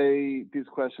would say these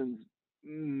questions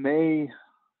may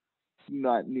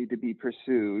not need to be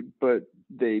pursued, but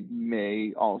they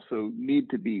may also need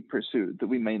to be pursued, that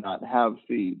we may not have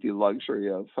the luxury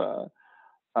of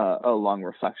a long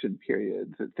reflection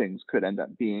period, that things could end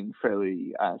up being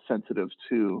fairly sensitive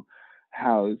to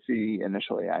how the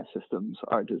initial AI systems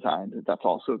are designed. That's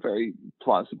also a very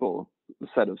plausible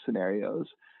set of scenarios.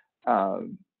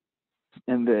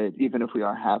 And that even if we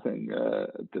are having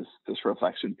this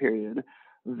reflection period,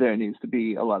 there needs to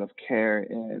be a lot of care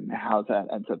in how that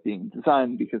ends up being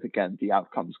designed, because again, the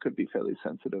outcomes could be fairly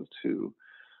sensitive to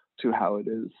how it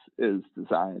is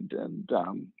designed. And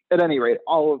at any rate,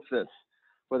 all of this,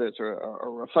 whether it's a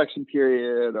reflection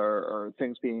period or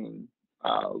things being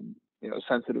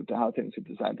sensitive to how things are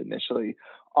designed initially,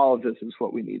 all of this is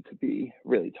what we need to be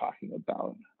really talking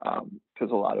about,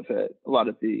 because a lot of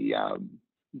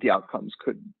the outcomes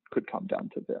could come down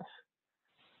to this.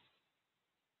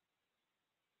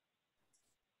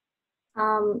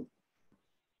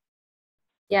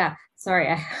 Yeah, sorry,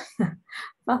 I have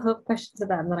follow-up questions to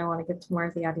that, and then I want to get to more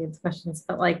of the audience questions.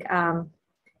 But like,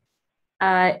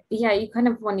 yeah, you kind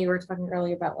of, when you were talking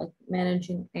earlier about like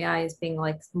managing AI as being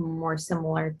like more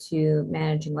similar to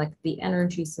managing like the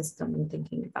energy system and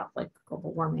thinking about like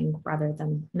global warming rather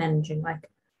than managing like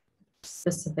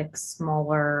specific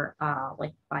smaller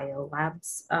like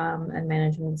biolabs and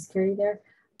managing the security there.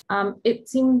 It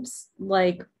seems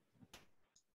like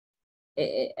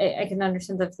I can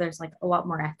understand that there's like a lot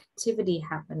more activity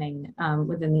happening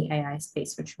within the AI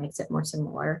space, which makes it more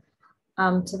similar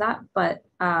to that. But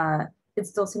it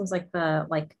still seems like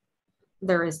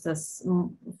there is this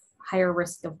higher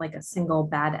risk of like a single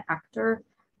bad actor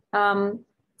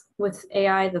with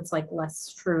AI that's like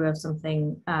less true of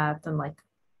something than like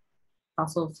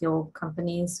fossil fuel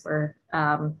companies, where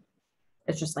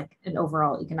it's just like an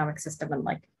overall economic system, and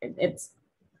like it's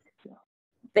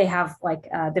they have like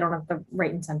they don't have the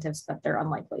right incentives, but they're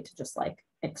unlikely to just like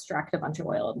extract a bunch of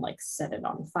oil and like set it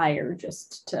on fire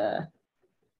just to.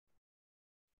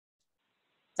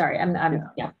 Sorry,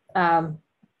 I'm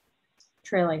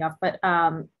trailing off, but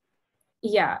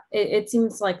yeah, it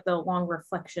seems like the long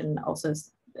reflection also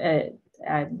it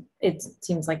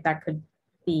seems like that could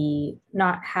be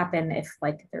not happen if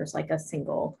like there's like a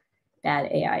single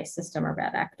bad AI system or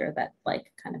bad actor that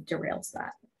like kind of derails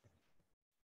that.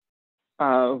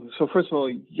 So first of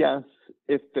all, yes,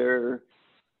 if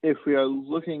we are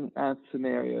looking at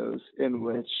scenarios in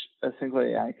which a single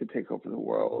AI could take over the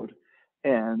world,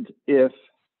 and if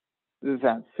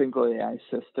that single AI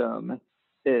system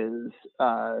is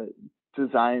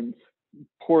designed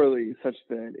poorly such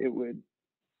that it would,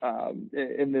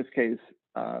 in this case,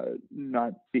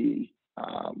 not be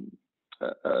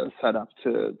set up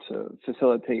to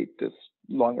facilitate this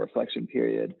long reflection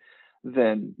period,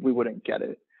 then we wouldn't get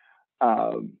it.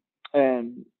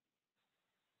 And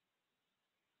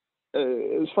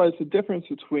as far as the difference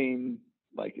between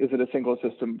like, is it a single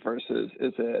system versus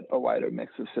is it a wider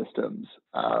mix of systems?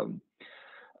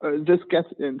 This gets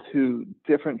into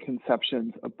different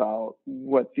conceptions about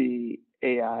what the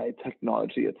AI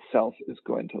technology itself is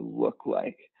going to look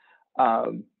like.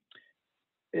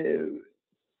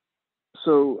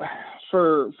 So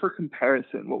for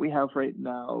comparison, what we have right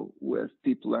now with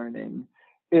deep learning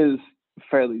is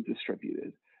fairly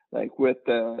distributed. Like, with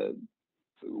the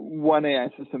one AI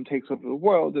system takes over the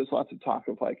world, there's lots of talk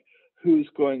of like who's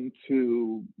going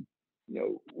to,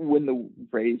 win the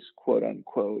race, quote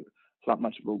unquote. It's not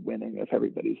much of a winning if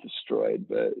everybody's destroyed,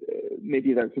 but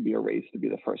maybe there could be a race to be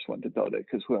the first one to build it,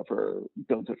 because whoever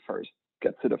builds it first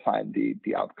gets to define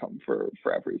the outcome for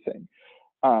everything.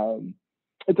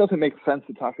 It doesn't make sense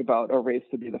to talk about a race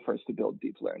to be the first to build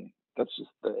deep learning. That's just,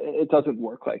 it doesn't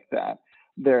work like that.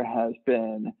 There have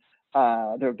been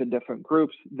different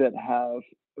groups that have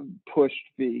pushed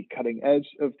the cutting edge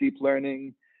of deep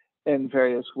learning in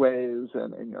various ways,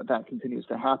 and that continues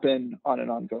to happen on an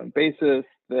ongoing basis.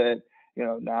 That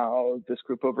now this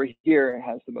group over here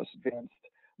has the most advanced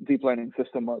deep learning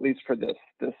system, or at least for this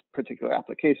particular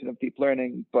application of deep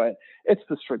learning, but it's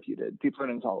distributed. Deep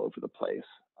learning is all over the place.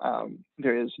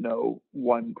 There is no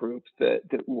one group that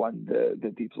won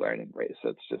the deep learning race.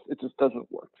 It just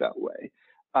doesn't work that way.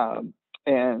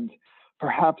 And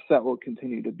perhaps that will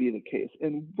continue to be the case,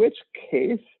 in which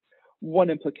case,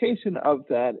 one implication of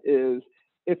that is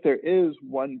if there is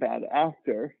one bad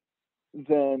actor,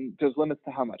 then there's limits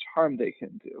to how much harm they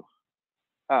can do.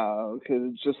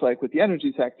 Because just like with the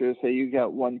energy sector, say you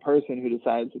get one person who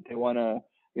decides that they want to,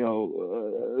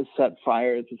 set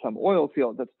fire to some oil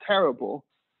field, that's terrible,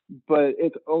 but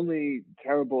it's only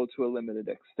terrible to a limited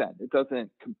extent. It doesn't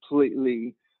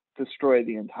completely destroy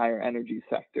the entire energy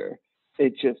sector.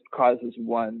 It just causes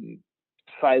one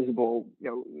sizable,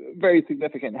 very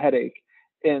significant headache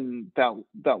in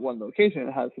that one location.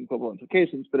 It has some global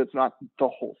implications, but it's not the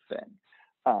whole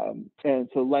thing. And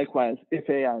so likewise, if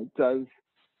AI does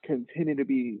continue to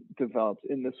be developed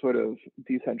in this sort of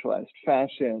decentralized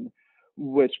fashion,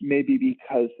 which may be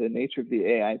because the nature of the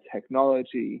AI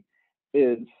technology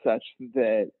is such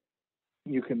that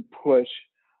you can push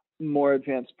more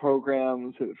advanced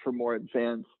programs for more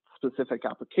advanced specific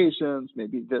applications.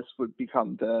 Maybe this would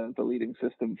become the leading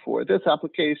system for this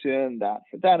application, that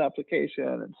for that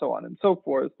application, and so on and so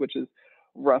forth, which is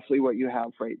roughly what you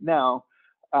have right now.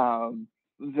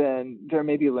 Then there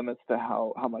may be limits to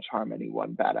how much harm any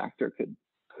one bad actor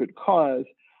could cause,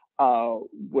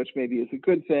 which maybe is a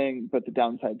good thing, but the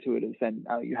downside to it is then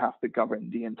you have to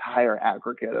govern the entire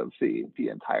aggregate of the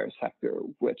entire sector,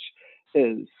 which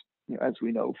is, as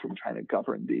we know from trying to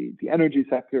govern the energy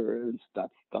sector,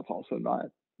 that's also not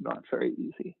very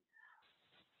easy.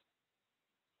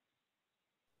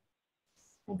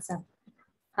 Thanks, Seth.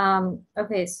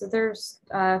 Okay, so there's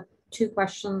two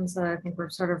questions that I think were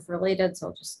sort of related, so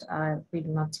I'll just read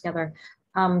them out together.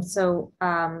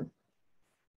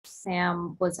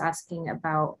 Sam was asking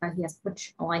about, he asked,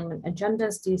 which alignment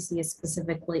agendas do you see as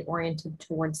specifically oriented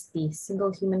towards the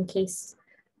single human case?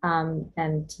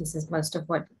 And he says most of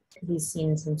what he's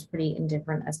seen seems pretty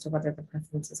indifferent as to whether the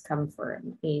preferences come for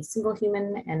a single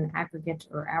human, an aggregate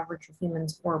or average of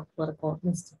humans, or a political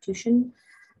institution.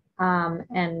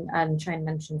 And Shine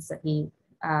mentions that he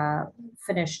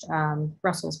finished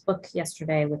Russell's book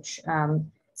yesterday, which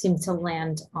seemed to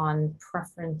land on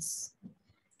preference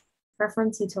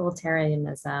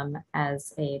utilitarianism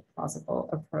as a plausible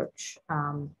approach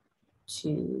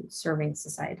to serving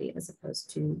society as opposed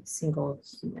to single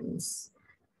humans.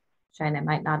 Shine, I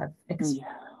might not have explained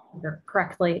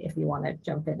correctly. If you want to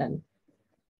jump in and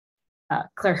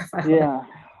clarify. Yeah.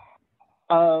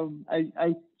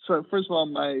 So first of all,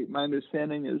 my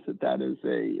understanding is that is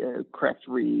a correct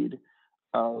read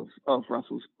of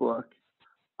Russell's book.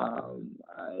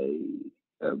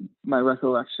 My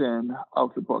recollection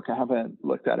of the book, I haven't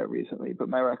looked at it recently, but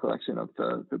my recollection of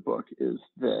the book is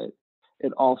that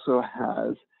it also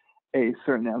has a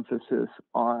certain emphasis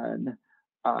on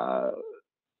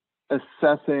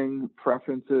assessing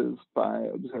preferences by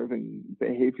observing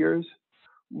behaviors,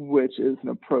 which is an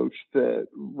approach that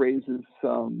raises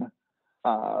some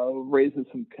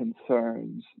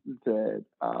concerns that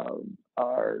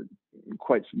are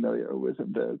quite familiar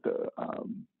within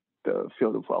the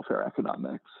field of welfare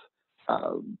economics.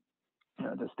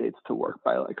 This dates to work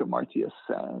by like Amartya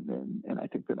Sen in I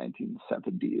think the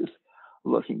 1970s,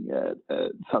 looking at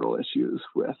subtle issues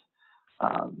with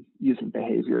using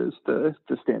behavior as the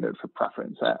standard for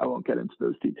preference. I won't get into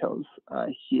those details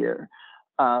here.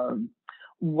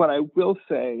 What I will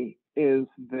say is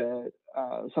that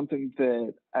something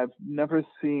that I've never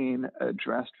seen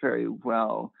addressed very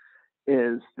well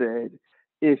is that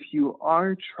if you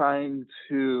are trying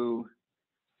to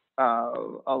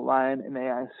align an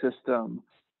AI system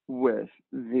with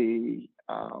the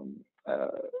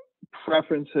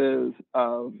preferences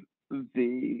of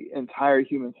the entire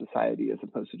human society as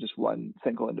opposed to just one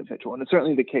single individual. And it's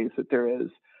certainly the case that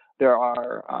there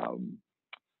are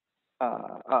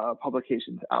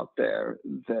publications out there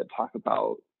that talk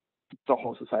about the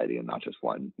whole society and not just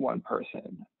one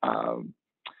person.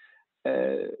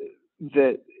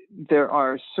 That there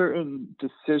are certain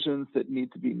decisions that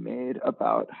need to be made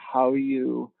about how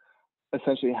you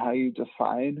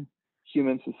define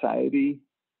human society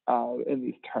in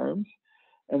these terms.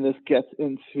 And this gets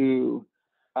into,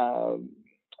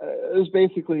 it's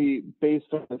basically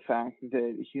based on the fact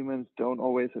that humans don't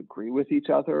always agree with each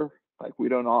other. Like, we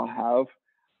don't all have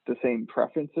the same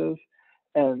preferences.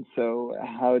 And so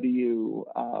how do you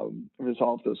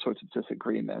resolve those sorts of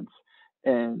disagreements?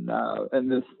 And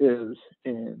this is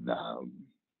in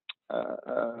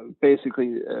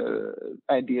basically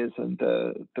ideas in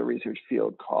the research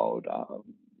field called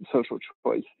social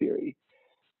choice theory,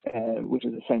 which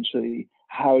is essentially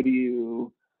how do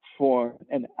you form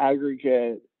an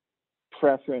aggregate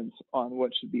preference on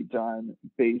what should be done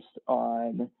based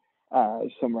on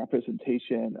some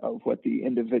representation of what the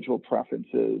individual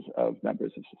preferences of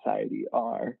members of society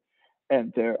are.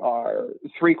 And there are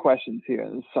 3 questions here.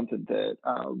 And this is something that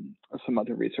some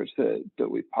other research that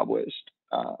we've published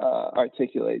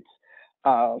articulates.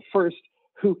 First,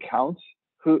 who counts?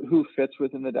 Who fits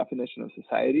within the definition of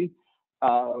society?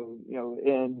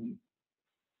 In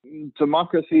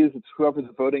democracies, it's whoever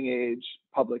the voting age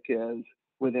public is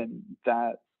within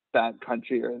that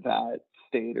country or that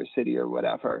state or city or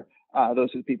whatever.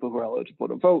 Those are the people who are eligible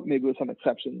to vote, maybe with some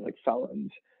exceptions like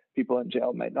felons. People in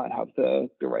jail might not have the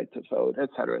right to vote, et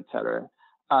cetera, et cetera.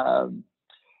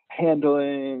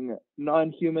 Handling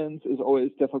non-humans is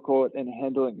always difficult, and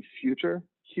handling future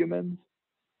humans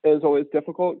is always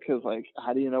difficult because, like,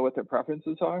 how do you know what their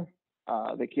preferences are?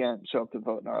 They can't show up to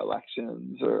vote in our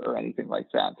elections or anything like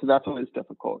that. So that's always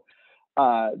difficult.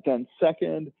 Then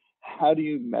second, how do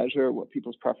you measure what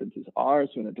people's preferences are?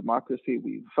 So in a democracy,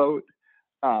 we vote.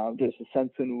 There's a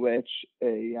sense in which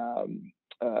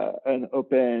an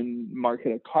open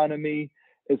market economy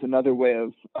is another way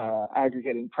of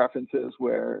aggregating preferences,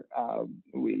 where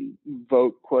we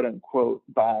vote, quote unquote,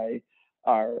 by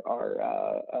our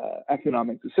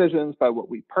economic decisions, by what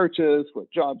we purchase, what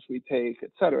jobs we take,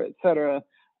 et cetera, et cetera.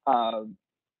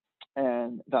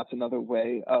 And that's another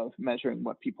way of measuring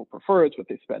what people prefer. It's what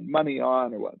they spend money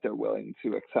on or what they're willing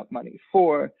to accept money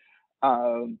for.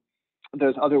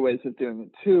 There's other ways of doing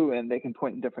it too, and they can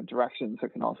point in different directions. There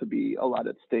can also be a lot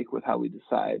at stake with how we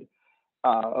decide.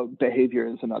 Behavior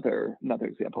is another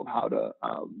example of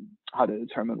how to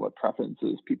determine what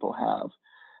preferences people have.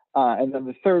 And then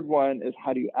the third one is,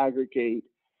 how do you aggregate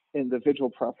individual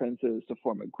preferences to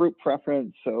form a group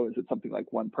preference? So is it something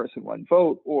like one person, one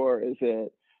vote, or is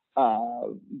it,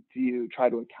 do you try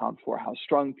to account for how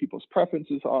strong people's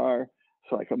preferences are?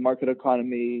 So like a market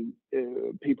economy,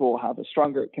 people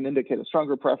can indicate a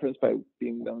stronger preference by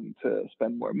being willing to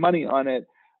spend more money on it.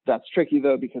 That's tricky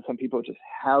though, because some people just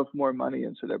have more money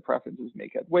and so their preferences may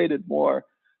get weighted more.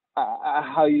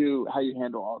 How you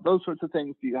handle all those sorts of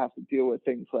things? Do you have to deal with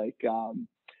things like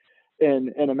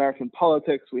in American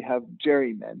politics, we have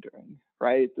gerrymandering,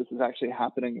 right? This is actually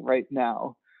happening right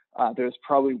now. There's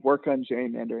probably work on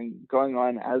gerrymandering going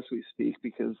on as we speak,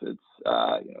 because it's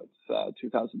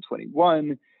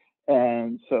 2021,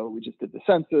 and so we just did the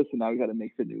census, and now we got to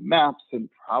make the new maps, and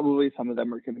probably some of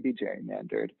them are going to be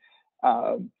gerrymandered,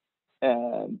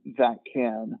 and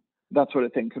that sort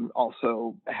of thing can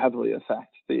also heavily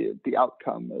affect the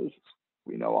outcome, as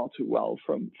we know all too well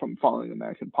from following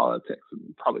American politics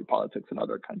and probably politics in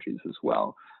other countries as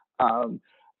well.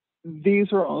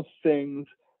 These are all things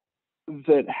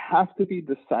that have to be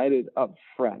decided up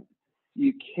front.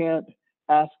 You can't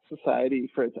ask society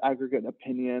for its aggregate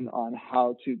opinion on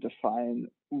how to define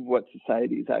what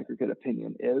society's aggregate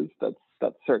opinion is.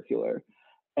 That's circular.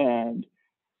 And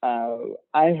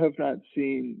I have not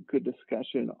seen good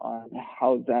discussion on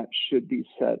how that should be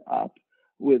set up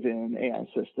within AI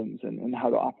systems and how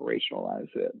to operationalize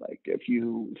it. Like, if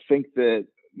you think that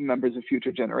members of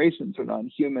future generations or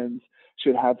non-humans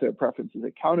should have their preferences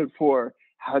accounted for,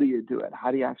 how do you do it? How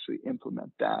do you actually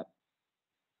implement that?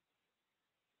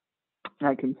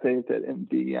 I can say that in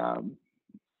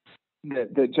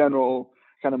the general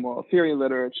kind of moral theory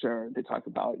literature, they talk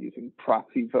about using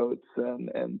proxy votes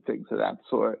and things of that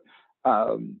sort.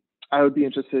 I would be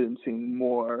interested in seeing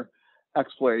more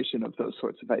exploration of those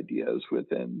sorts of ideas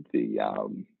within the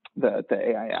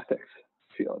AI ethics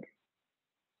field.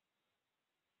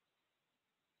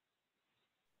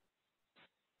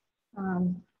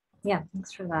 Yeah,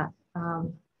 thanks for that.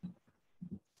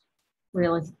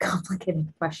 Really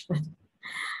complicated question.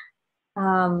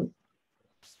 Um,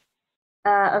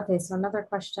 okay, so another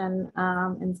question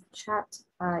in the chat.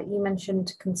 You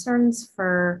mentioned concerns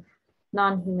for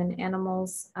non-human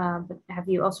animals, but have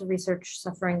you also researched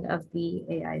suffering of the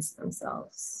AIs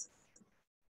themselves?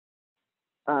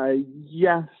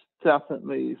 Yes,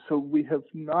 definitely. So we have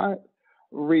not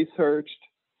researched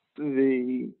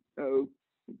the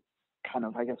kind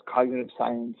of, I guess, cognitive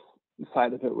science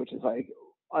side of it, which is like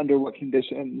under what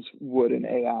conditions would an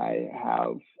AI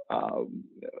have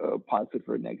positive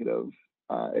or negative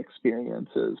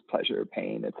experiences, pleasure,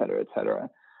 pain, et cetera, et cetera.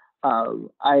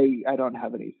 I don't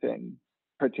have anything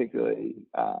particularly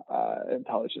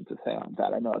intelligent to say on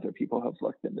that. I know other people have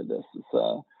looked into this. It's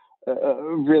a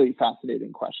really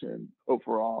fascinating question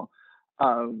overall.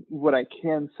 What I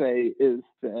can say is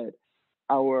that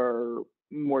our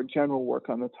more general work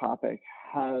on the topic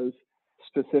has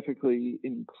specifically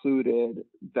included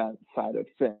that side of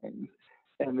things.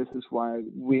 And this is why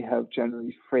we have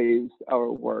generally phrased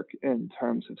our work in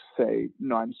terms of, say,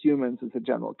 non-humans as a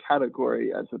general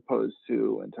category, as opposed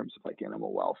to in terms of like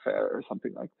animal welfare or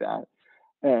something like that.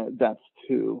 That's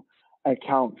to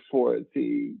account for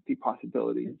the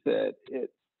possibility that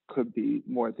it could be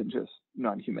more than just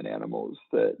non-human animals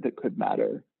that could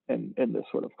matter in this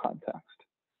sort of context.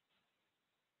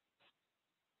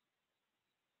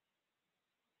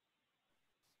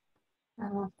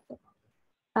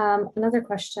 Another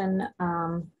question,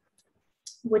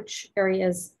 which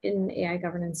areas in AI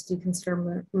governance do you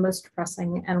consider most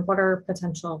pressing, and what are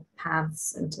potential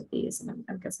paths into these? And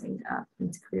I'm guessing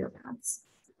into career paths.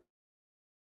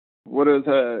 What are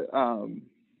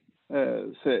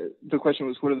so the question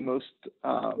was, what are the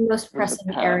most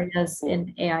pressing areas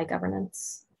in AI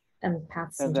governance and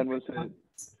paths? And then was it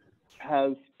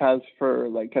paths for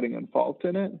like getting involved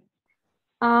in it?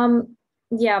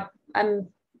 Yeah, I'm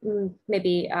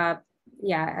maybe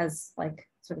yeah, as like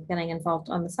sort of getting involved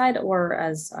on the side, or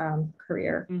as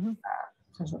career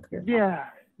potential career path.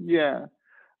 Yeah.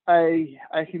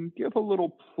 I can give a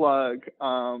little plug.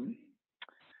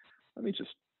 Let me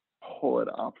just pull it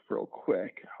up real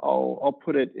quick. I'll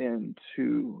put it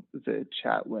into the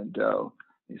chat window.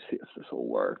 Let me see if this will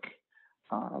work.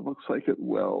 Looks like it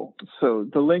will. So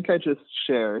the link I just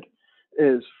shared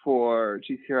is for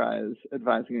GCRI's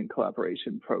Advising and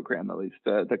Collaboration Program, at least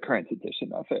the current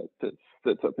edition of it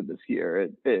that's open this year.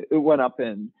 It went up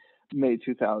in May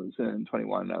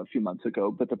 2021, a few months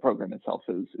ago, but the program itself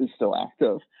is still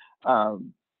active.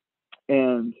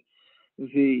 And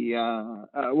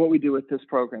what we do with this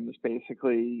program is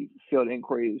basically field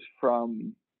inquiries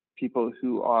from people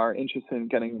who are interested in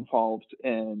getting involved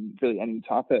in really any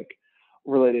topic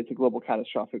related to global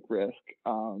catastrophic risk.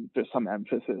 There's some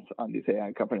emphasis on these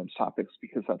AI governance topics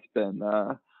because that's been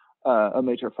a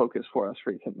major focus for us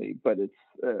recently. But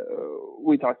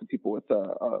we talk to people with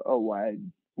a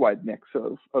wide mix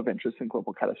of interest in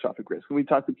global catastrophic risk. And we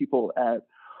talk to people at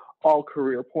all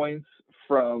career points,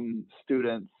 from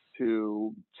students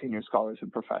to senior scholars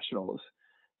and professionals,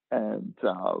 and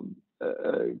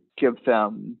give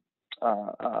them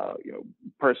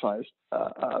personalized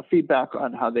feedback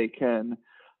on how they can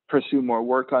pursue more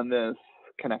work on this,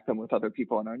 connect them with other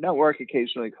people in our network,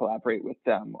 occasionally collaborate with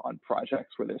them on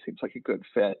projects where there seems like a good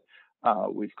fit.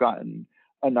 We've gotten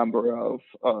a number of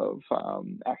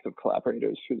active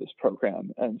collaborators through this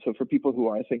program. And so for people who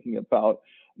are thinking about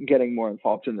getting more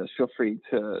involved in this, feel free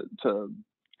to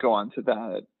go onto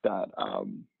that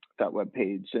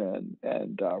webpage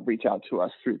and reach out to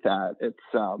us through that.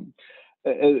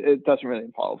 It doesn't really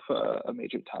involve a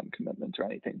major time commitment or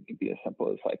anything. It can be as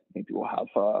simple as like maybe we'll have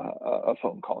a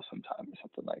phone call sometime or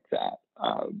something like that.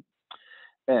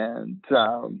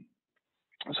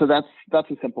 So that's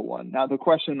a simple one. Now the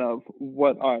question of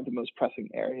what are the most pressing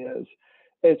areas,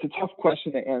 it's a tough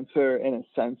question to answer in a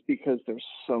sense because there's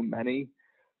so many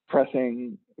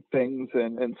pressing things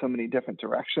in so many different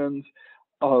directions.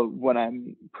 When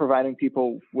I'm providing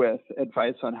people with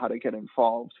advice on how to get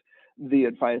involved, the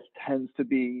advice tends to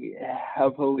be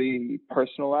heavily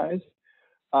personalized,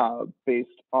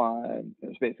 based on,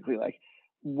 it's basically like,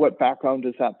 what background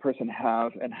does that person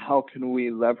have and how can we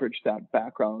leverage that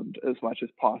background as much as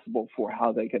possible for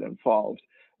how they get involved,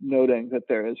 noting that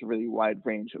there is a really wide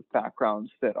range of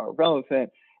backgrounds that are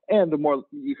relevant. And the more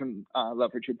you can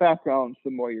leverage your backgrounds,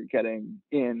 the more you're getting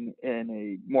in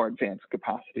a more advanced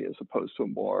capacity as opposed to a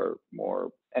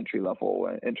more entry level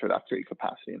introductory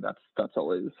capacity, and that's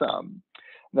always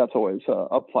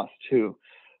a plus too.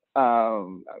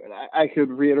 I could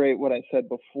reiterate what I said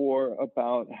before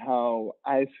about how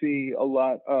I see a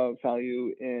lot of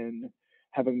value in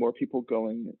having more people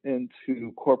going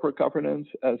into corporate governance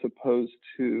as opposed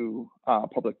to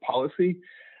public policy.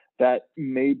 That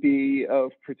may be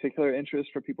of particular interest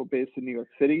for people based in New York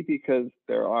City because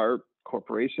there are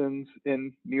corporations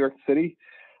in New York City,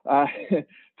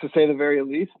 to say the very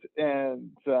least, and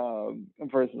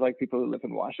versus like people who live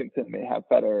in Washington may have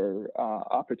better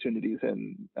opportunities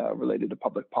in related to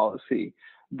public policy.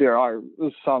 There are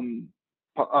some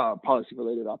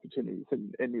policy-related opportunities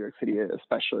in New York City,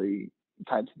 especially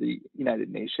tied to the United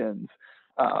Nations.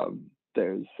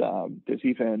 There's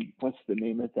even, what's the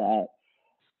name of that?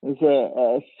 There's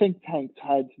a think tank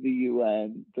tied to the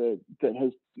UN that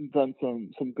has done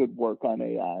some good work on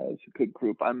AI. It's a good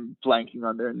group. I'm blanking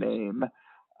on their name.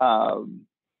 Bottom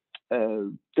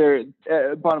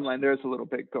line, there's a little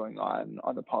bit going on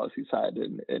the policy side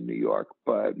in New York,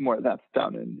 but more of that's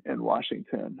down in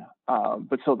Washington.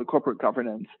 But still, the corporate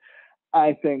governance,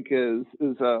 I think, is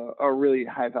a really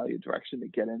high value direction to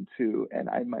get into, and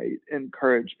I might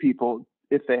encourage people,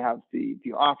 if they have the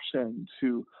option,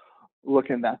 to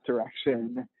look in that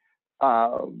direction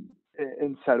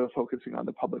instead of focusing on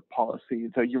the public policy.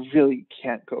 So you really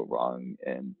can't go wrong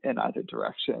in either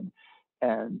direction.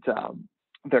 And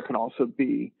there can also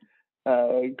be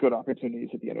good opportunities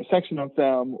at the intersection of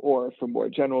them, or for more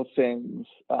general things,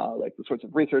 like the sorts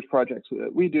of research projects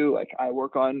that we do. Like I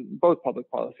work on both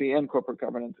public policy and corporate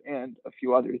governance and a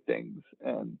few other things.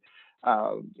 And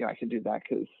I can do that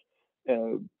because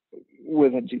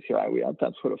within GCRI, we have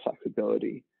that sort of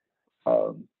flexibility.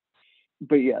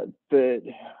 But yeah, there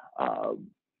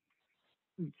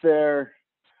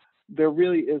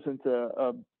really isn't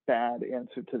a bad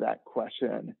answer to that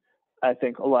question. I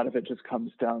think a lot of it just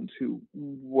comes down to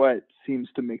what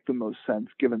seems to make the most sense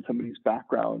given somebody's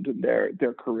background and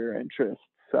their career interests,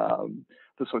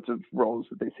 the sorts of roles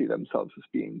that they see themselves as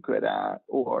being good at,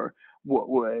 or what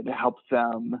would help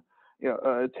them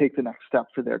take the next step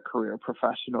for their career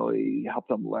professionally, help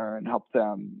them learn, help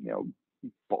them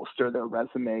bolster their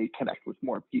resume, connect with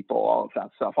more people, all of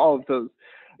that stuff, all of those,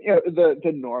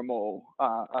 the normal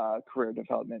career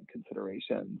development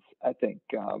considerations, I think,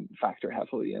 factor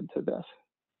heavily into this.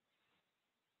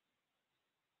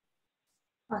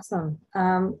 Awesome.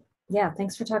 Yeah,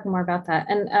 thanks for talking more about that.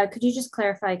 And could you just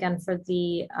clarify again for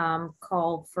the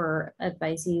call for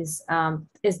advisees,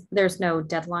 there's no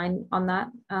deadline on that?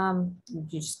 You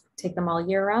just take them all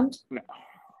year round? No.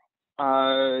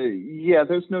 Yeah,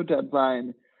 there's no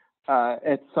deadline.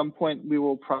 At some point, we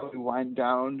will probably wind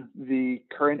down the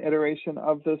current iteration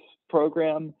of this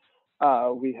program.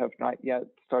 We have not yet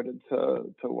started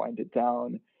to wind it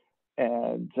down,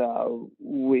 and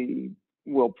we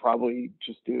will probably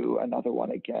just do another one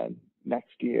again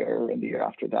next year, and the year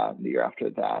after that, and the year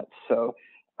after that. So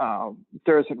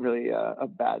there isn't really a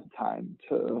bad time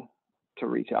to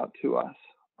reach out to us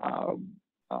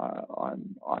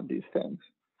on these things.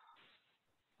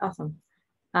 Awesome.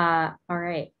 All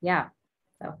right. Yeah.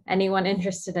 So anyone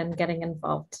interested in getting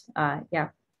involved, look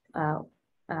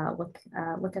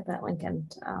at that link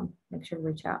and make sure to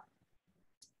reach out.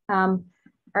 All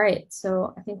right.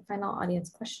 So I think final audience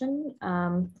question.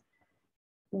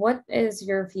 What is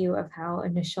your view of how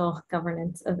initial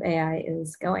governance of AI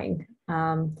is going?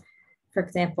 For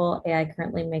example, AI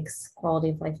currently makes quality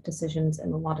of life decisions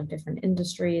in a lot of different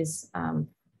industries. For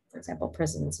example,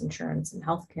 prisons, insurance, and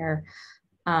healthcare.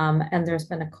 And there's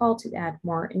been a call to add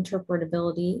more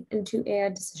interpretability into AI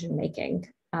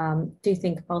decision-making. Do you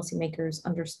think policymakers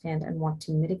understand and want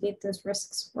to mitigate those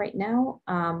risks right now?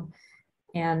 Are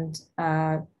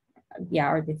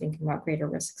they thinking about greater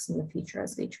risks in the future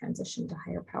as they transition to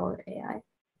higher powered AI?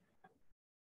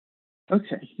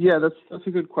 Okay, yeah, that's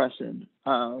a good question.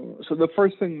 So the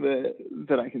first thing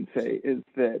that I can say is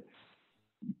that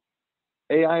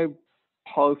AI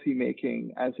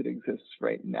policymaking as it exists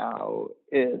right now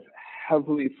is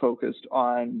heavily focused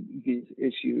on these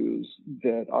issues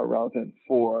that are relevant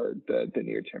for the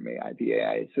near-term AI, the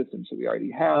AI systems that we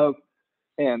already have,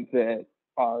 and that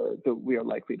we are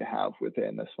likely to have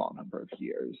within a small number of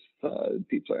years,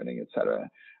 deep learning, et cetera.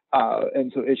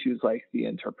 And so issues like the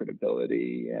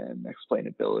interpretability and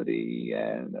explainability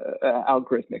and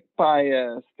algorithmic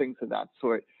bias, things of that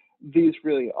sort, these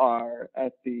really are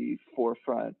at the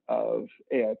forefront of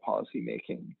AI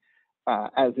policymaking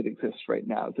as it exists right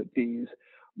now, that these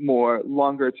more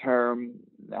longer term,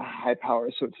 high power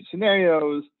sorts of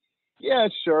scenarios, yeah,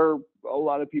 sure, a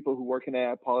lot of people who work in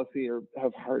AI policy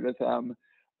have heard of them.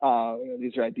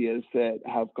 These are ideas that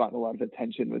have gotten a lot of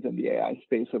attention within the AI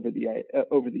space over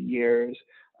the years.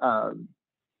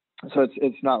 So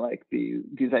it's not like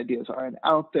these ideas aren't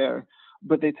out there,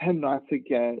 but they tend not to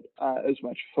get as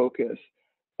much focus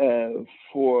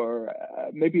for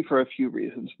maybe for a few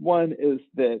reasons. One is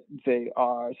that they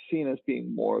are seen as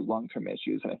being more long-term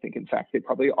issues, and I think in fact they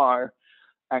probably are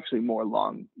actually more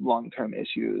long-term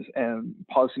issues, and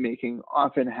policymaking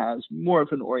often has more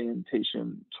of an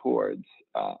orientation towards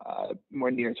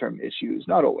more near-term issues.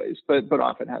 Not always, but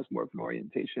often has more of an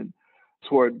orientation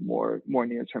toward more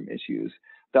near-term issues.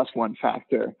 That's one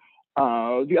factor.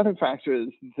 The other factor is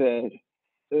that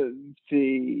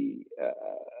the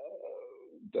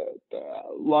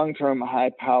long-term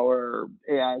high-power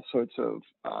AI sorts of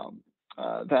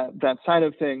that side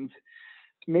of things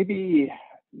maybe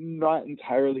not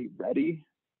entirely ready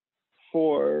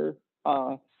for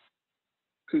much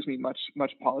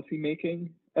policy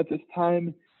making at this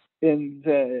time, in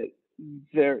that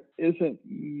there isn't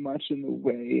much in the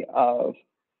way of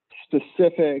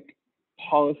specific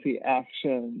policy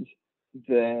actions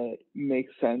that make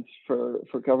sense for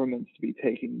governments to be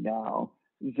taking now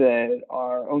that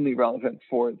are only relevant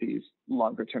for these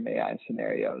longer term AI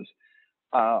scenarios.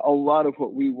 A lot of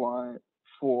what we want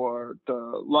for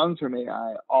the long-term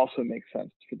AI also makes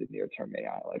sense for the near-term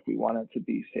AI. Like, we want it to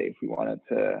be safe. We want it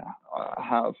to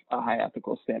have a high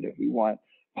ethical standard. We want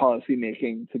policy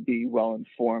making to be well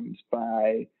informed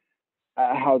by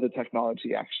how the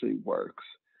technology actually works.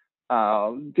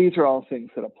 These are all things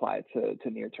that apply to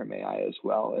near-term AI as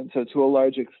well. And so to a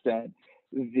large extent,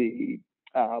 the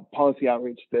policy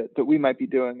outreach that we might be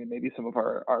doing, and maybe some of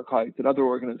our colleagues at other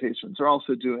organizations are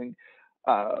also doing,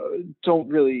 don't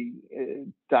really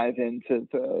dive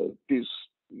into these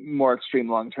more extreme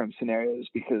long-term scenarios,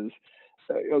 because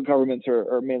governments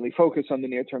are mainly focused on the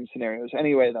near-term scenarios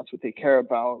anyway. That's what they care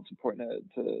about. It's important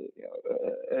to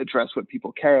address what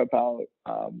people care about,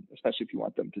 especially if you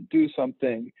want them to do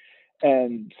something.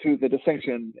 And so the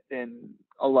distinction in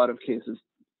a lot of cases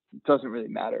doesn't really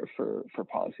matter for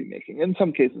policy making. In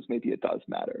some cases, maybe it does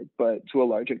matter, but to a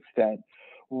large extent,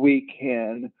 we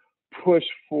can push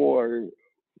for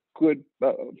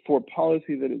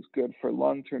policy that is good for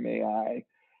long-term AI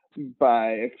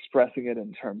by expressing it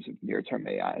in terms of near-term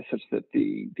AI, such that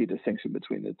the distinction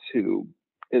between the two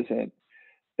isn't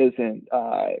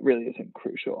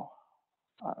crucial.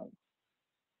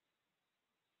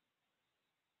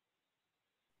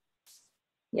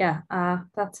 Yeah,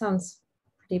 that sounds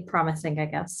pretty promising, I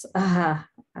guess.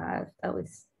 At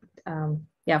least,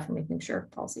 yeah, for making sure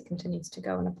policy continues to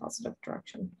go in a positive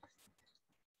direction.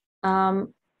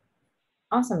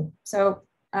 Awesome. So,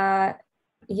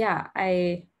 yeah,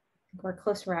 I think we're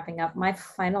close to wrapping up. My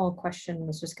final question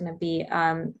was just going to be,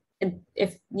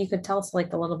 if you could tell us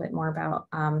like a little bit more about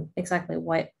exactly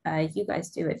what you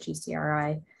guys do at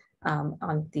GCRI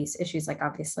on these issues. Like,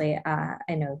 obviously,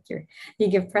 I know you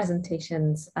give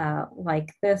presentations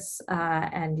like this,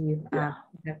 and you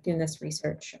doing this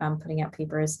research, putting out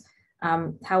papers.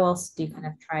 How else do you kind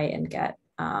of try and get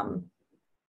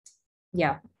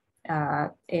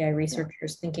AI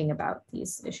researchers thinking about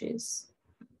these issues?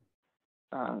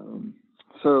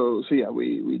 So yeah,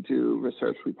 we do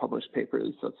research, we publish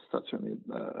papers. That's certainly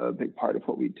a big part of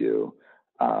what we do.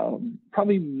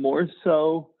 Probably more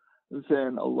so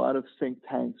than a lot of think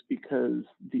tanks, because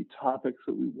the topics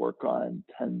that we work on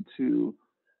tend to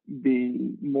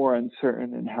be more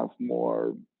uncertain and have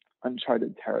more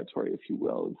uncharted territory, if you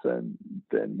will, than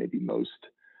maybe most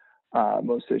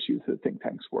issues that think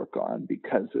tanks work on,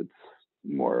 because it's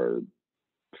more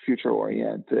future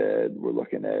oriented. We're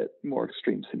looking at more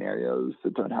extreme scenarios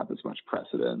that don't have as much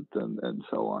precedent, and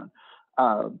so on.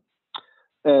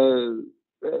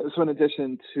 So in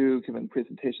addition to giving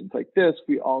presentations like this,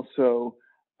 we also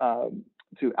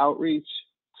do outreach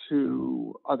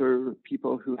to other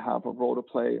people who have a role to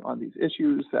play on these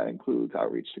issues. That includes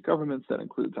outreach to governments, that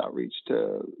includes outreach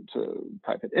to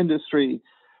private industry,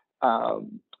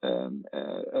 and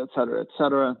et cetera, et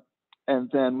cetera. And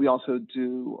then we also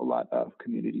do a lot of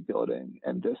community building,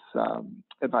 and this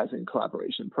advising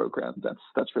collaboration program,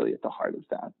 that's really at the heart of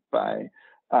that, by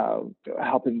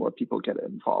helping more people get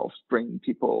involved, bring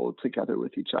people together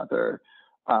with each other,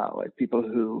 like people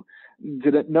who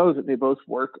didn't know that they both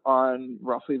work on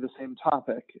roughly the same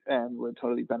topic and would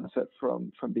totally benefit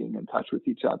from being in touch with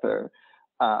each other.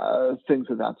 Things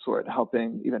of that sort,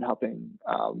 helping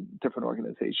different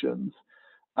organizations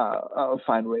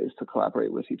find ways to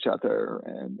collaborate with each other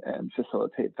and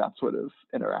facilitate that sort of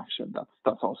interaction.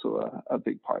 That's also a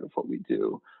big part of what we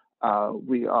do.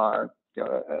 We are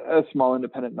a small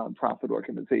independent nonprofit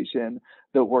organization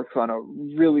that works on a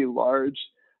really large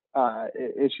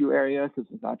issue area,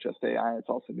 because it's not just AI, it's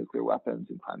also nuclear weapons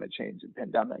and climate change and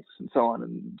pandemics and so on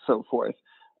and so forth.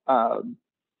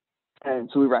 And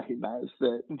so we recognize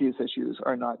that these issues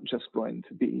are not just going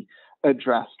to be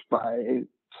addressed by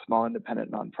small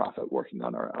independent nonprofit working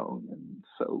on our own. And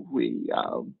so we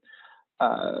are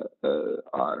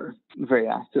very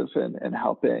active in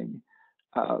helping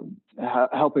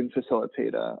helping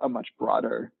facilitate a much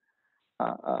broader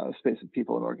space of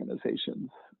people and organizations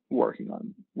working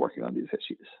on these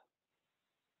issues.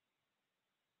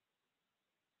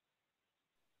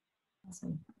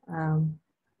 Awesome.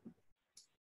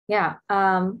 Yeah.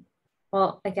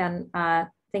 Well, again,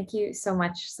 thank you so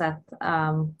much, Seth,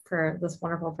 for this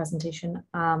wonderful presentation.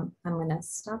 I'm going to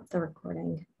stop the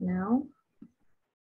recording now.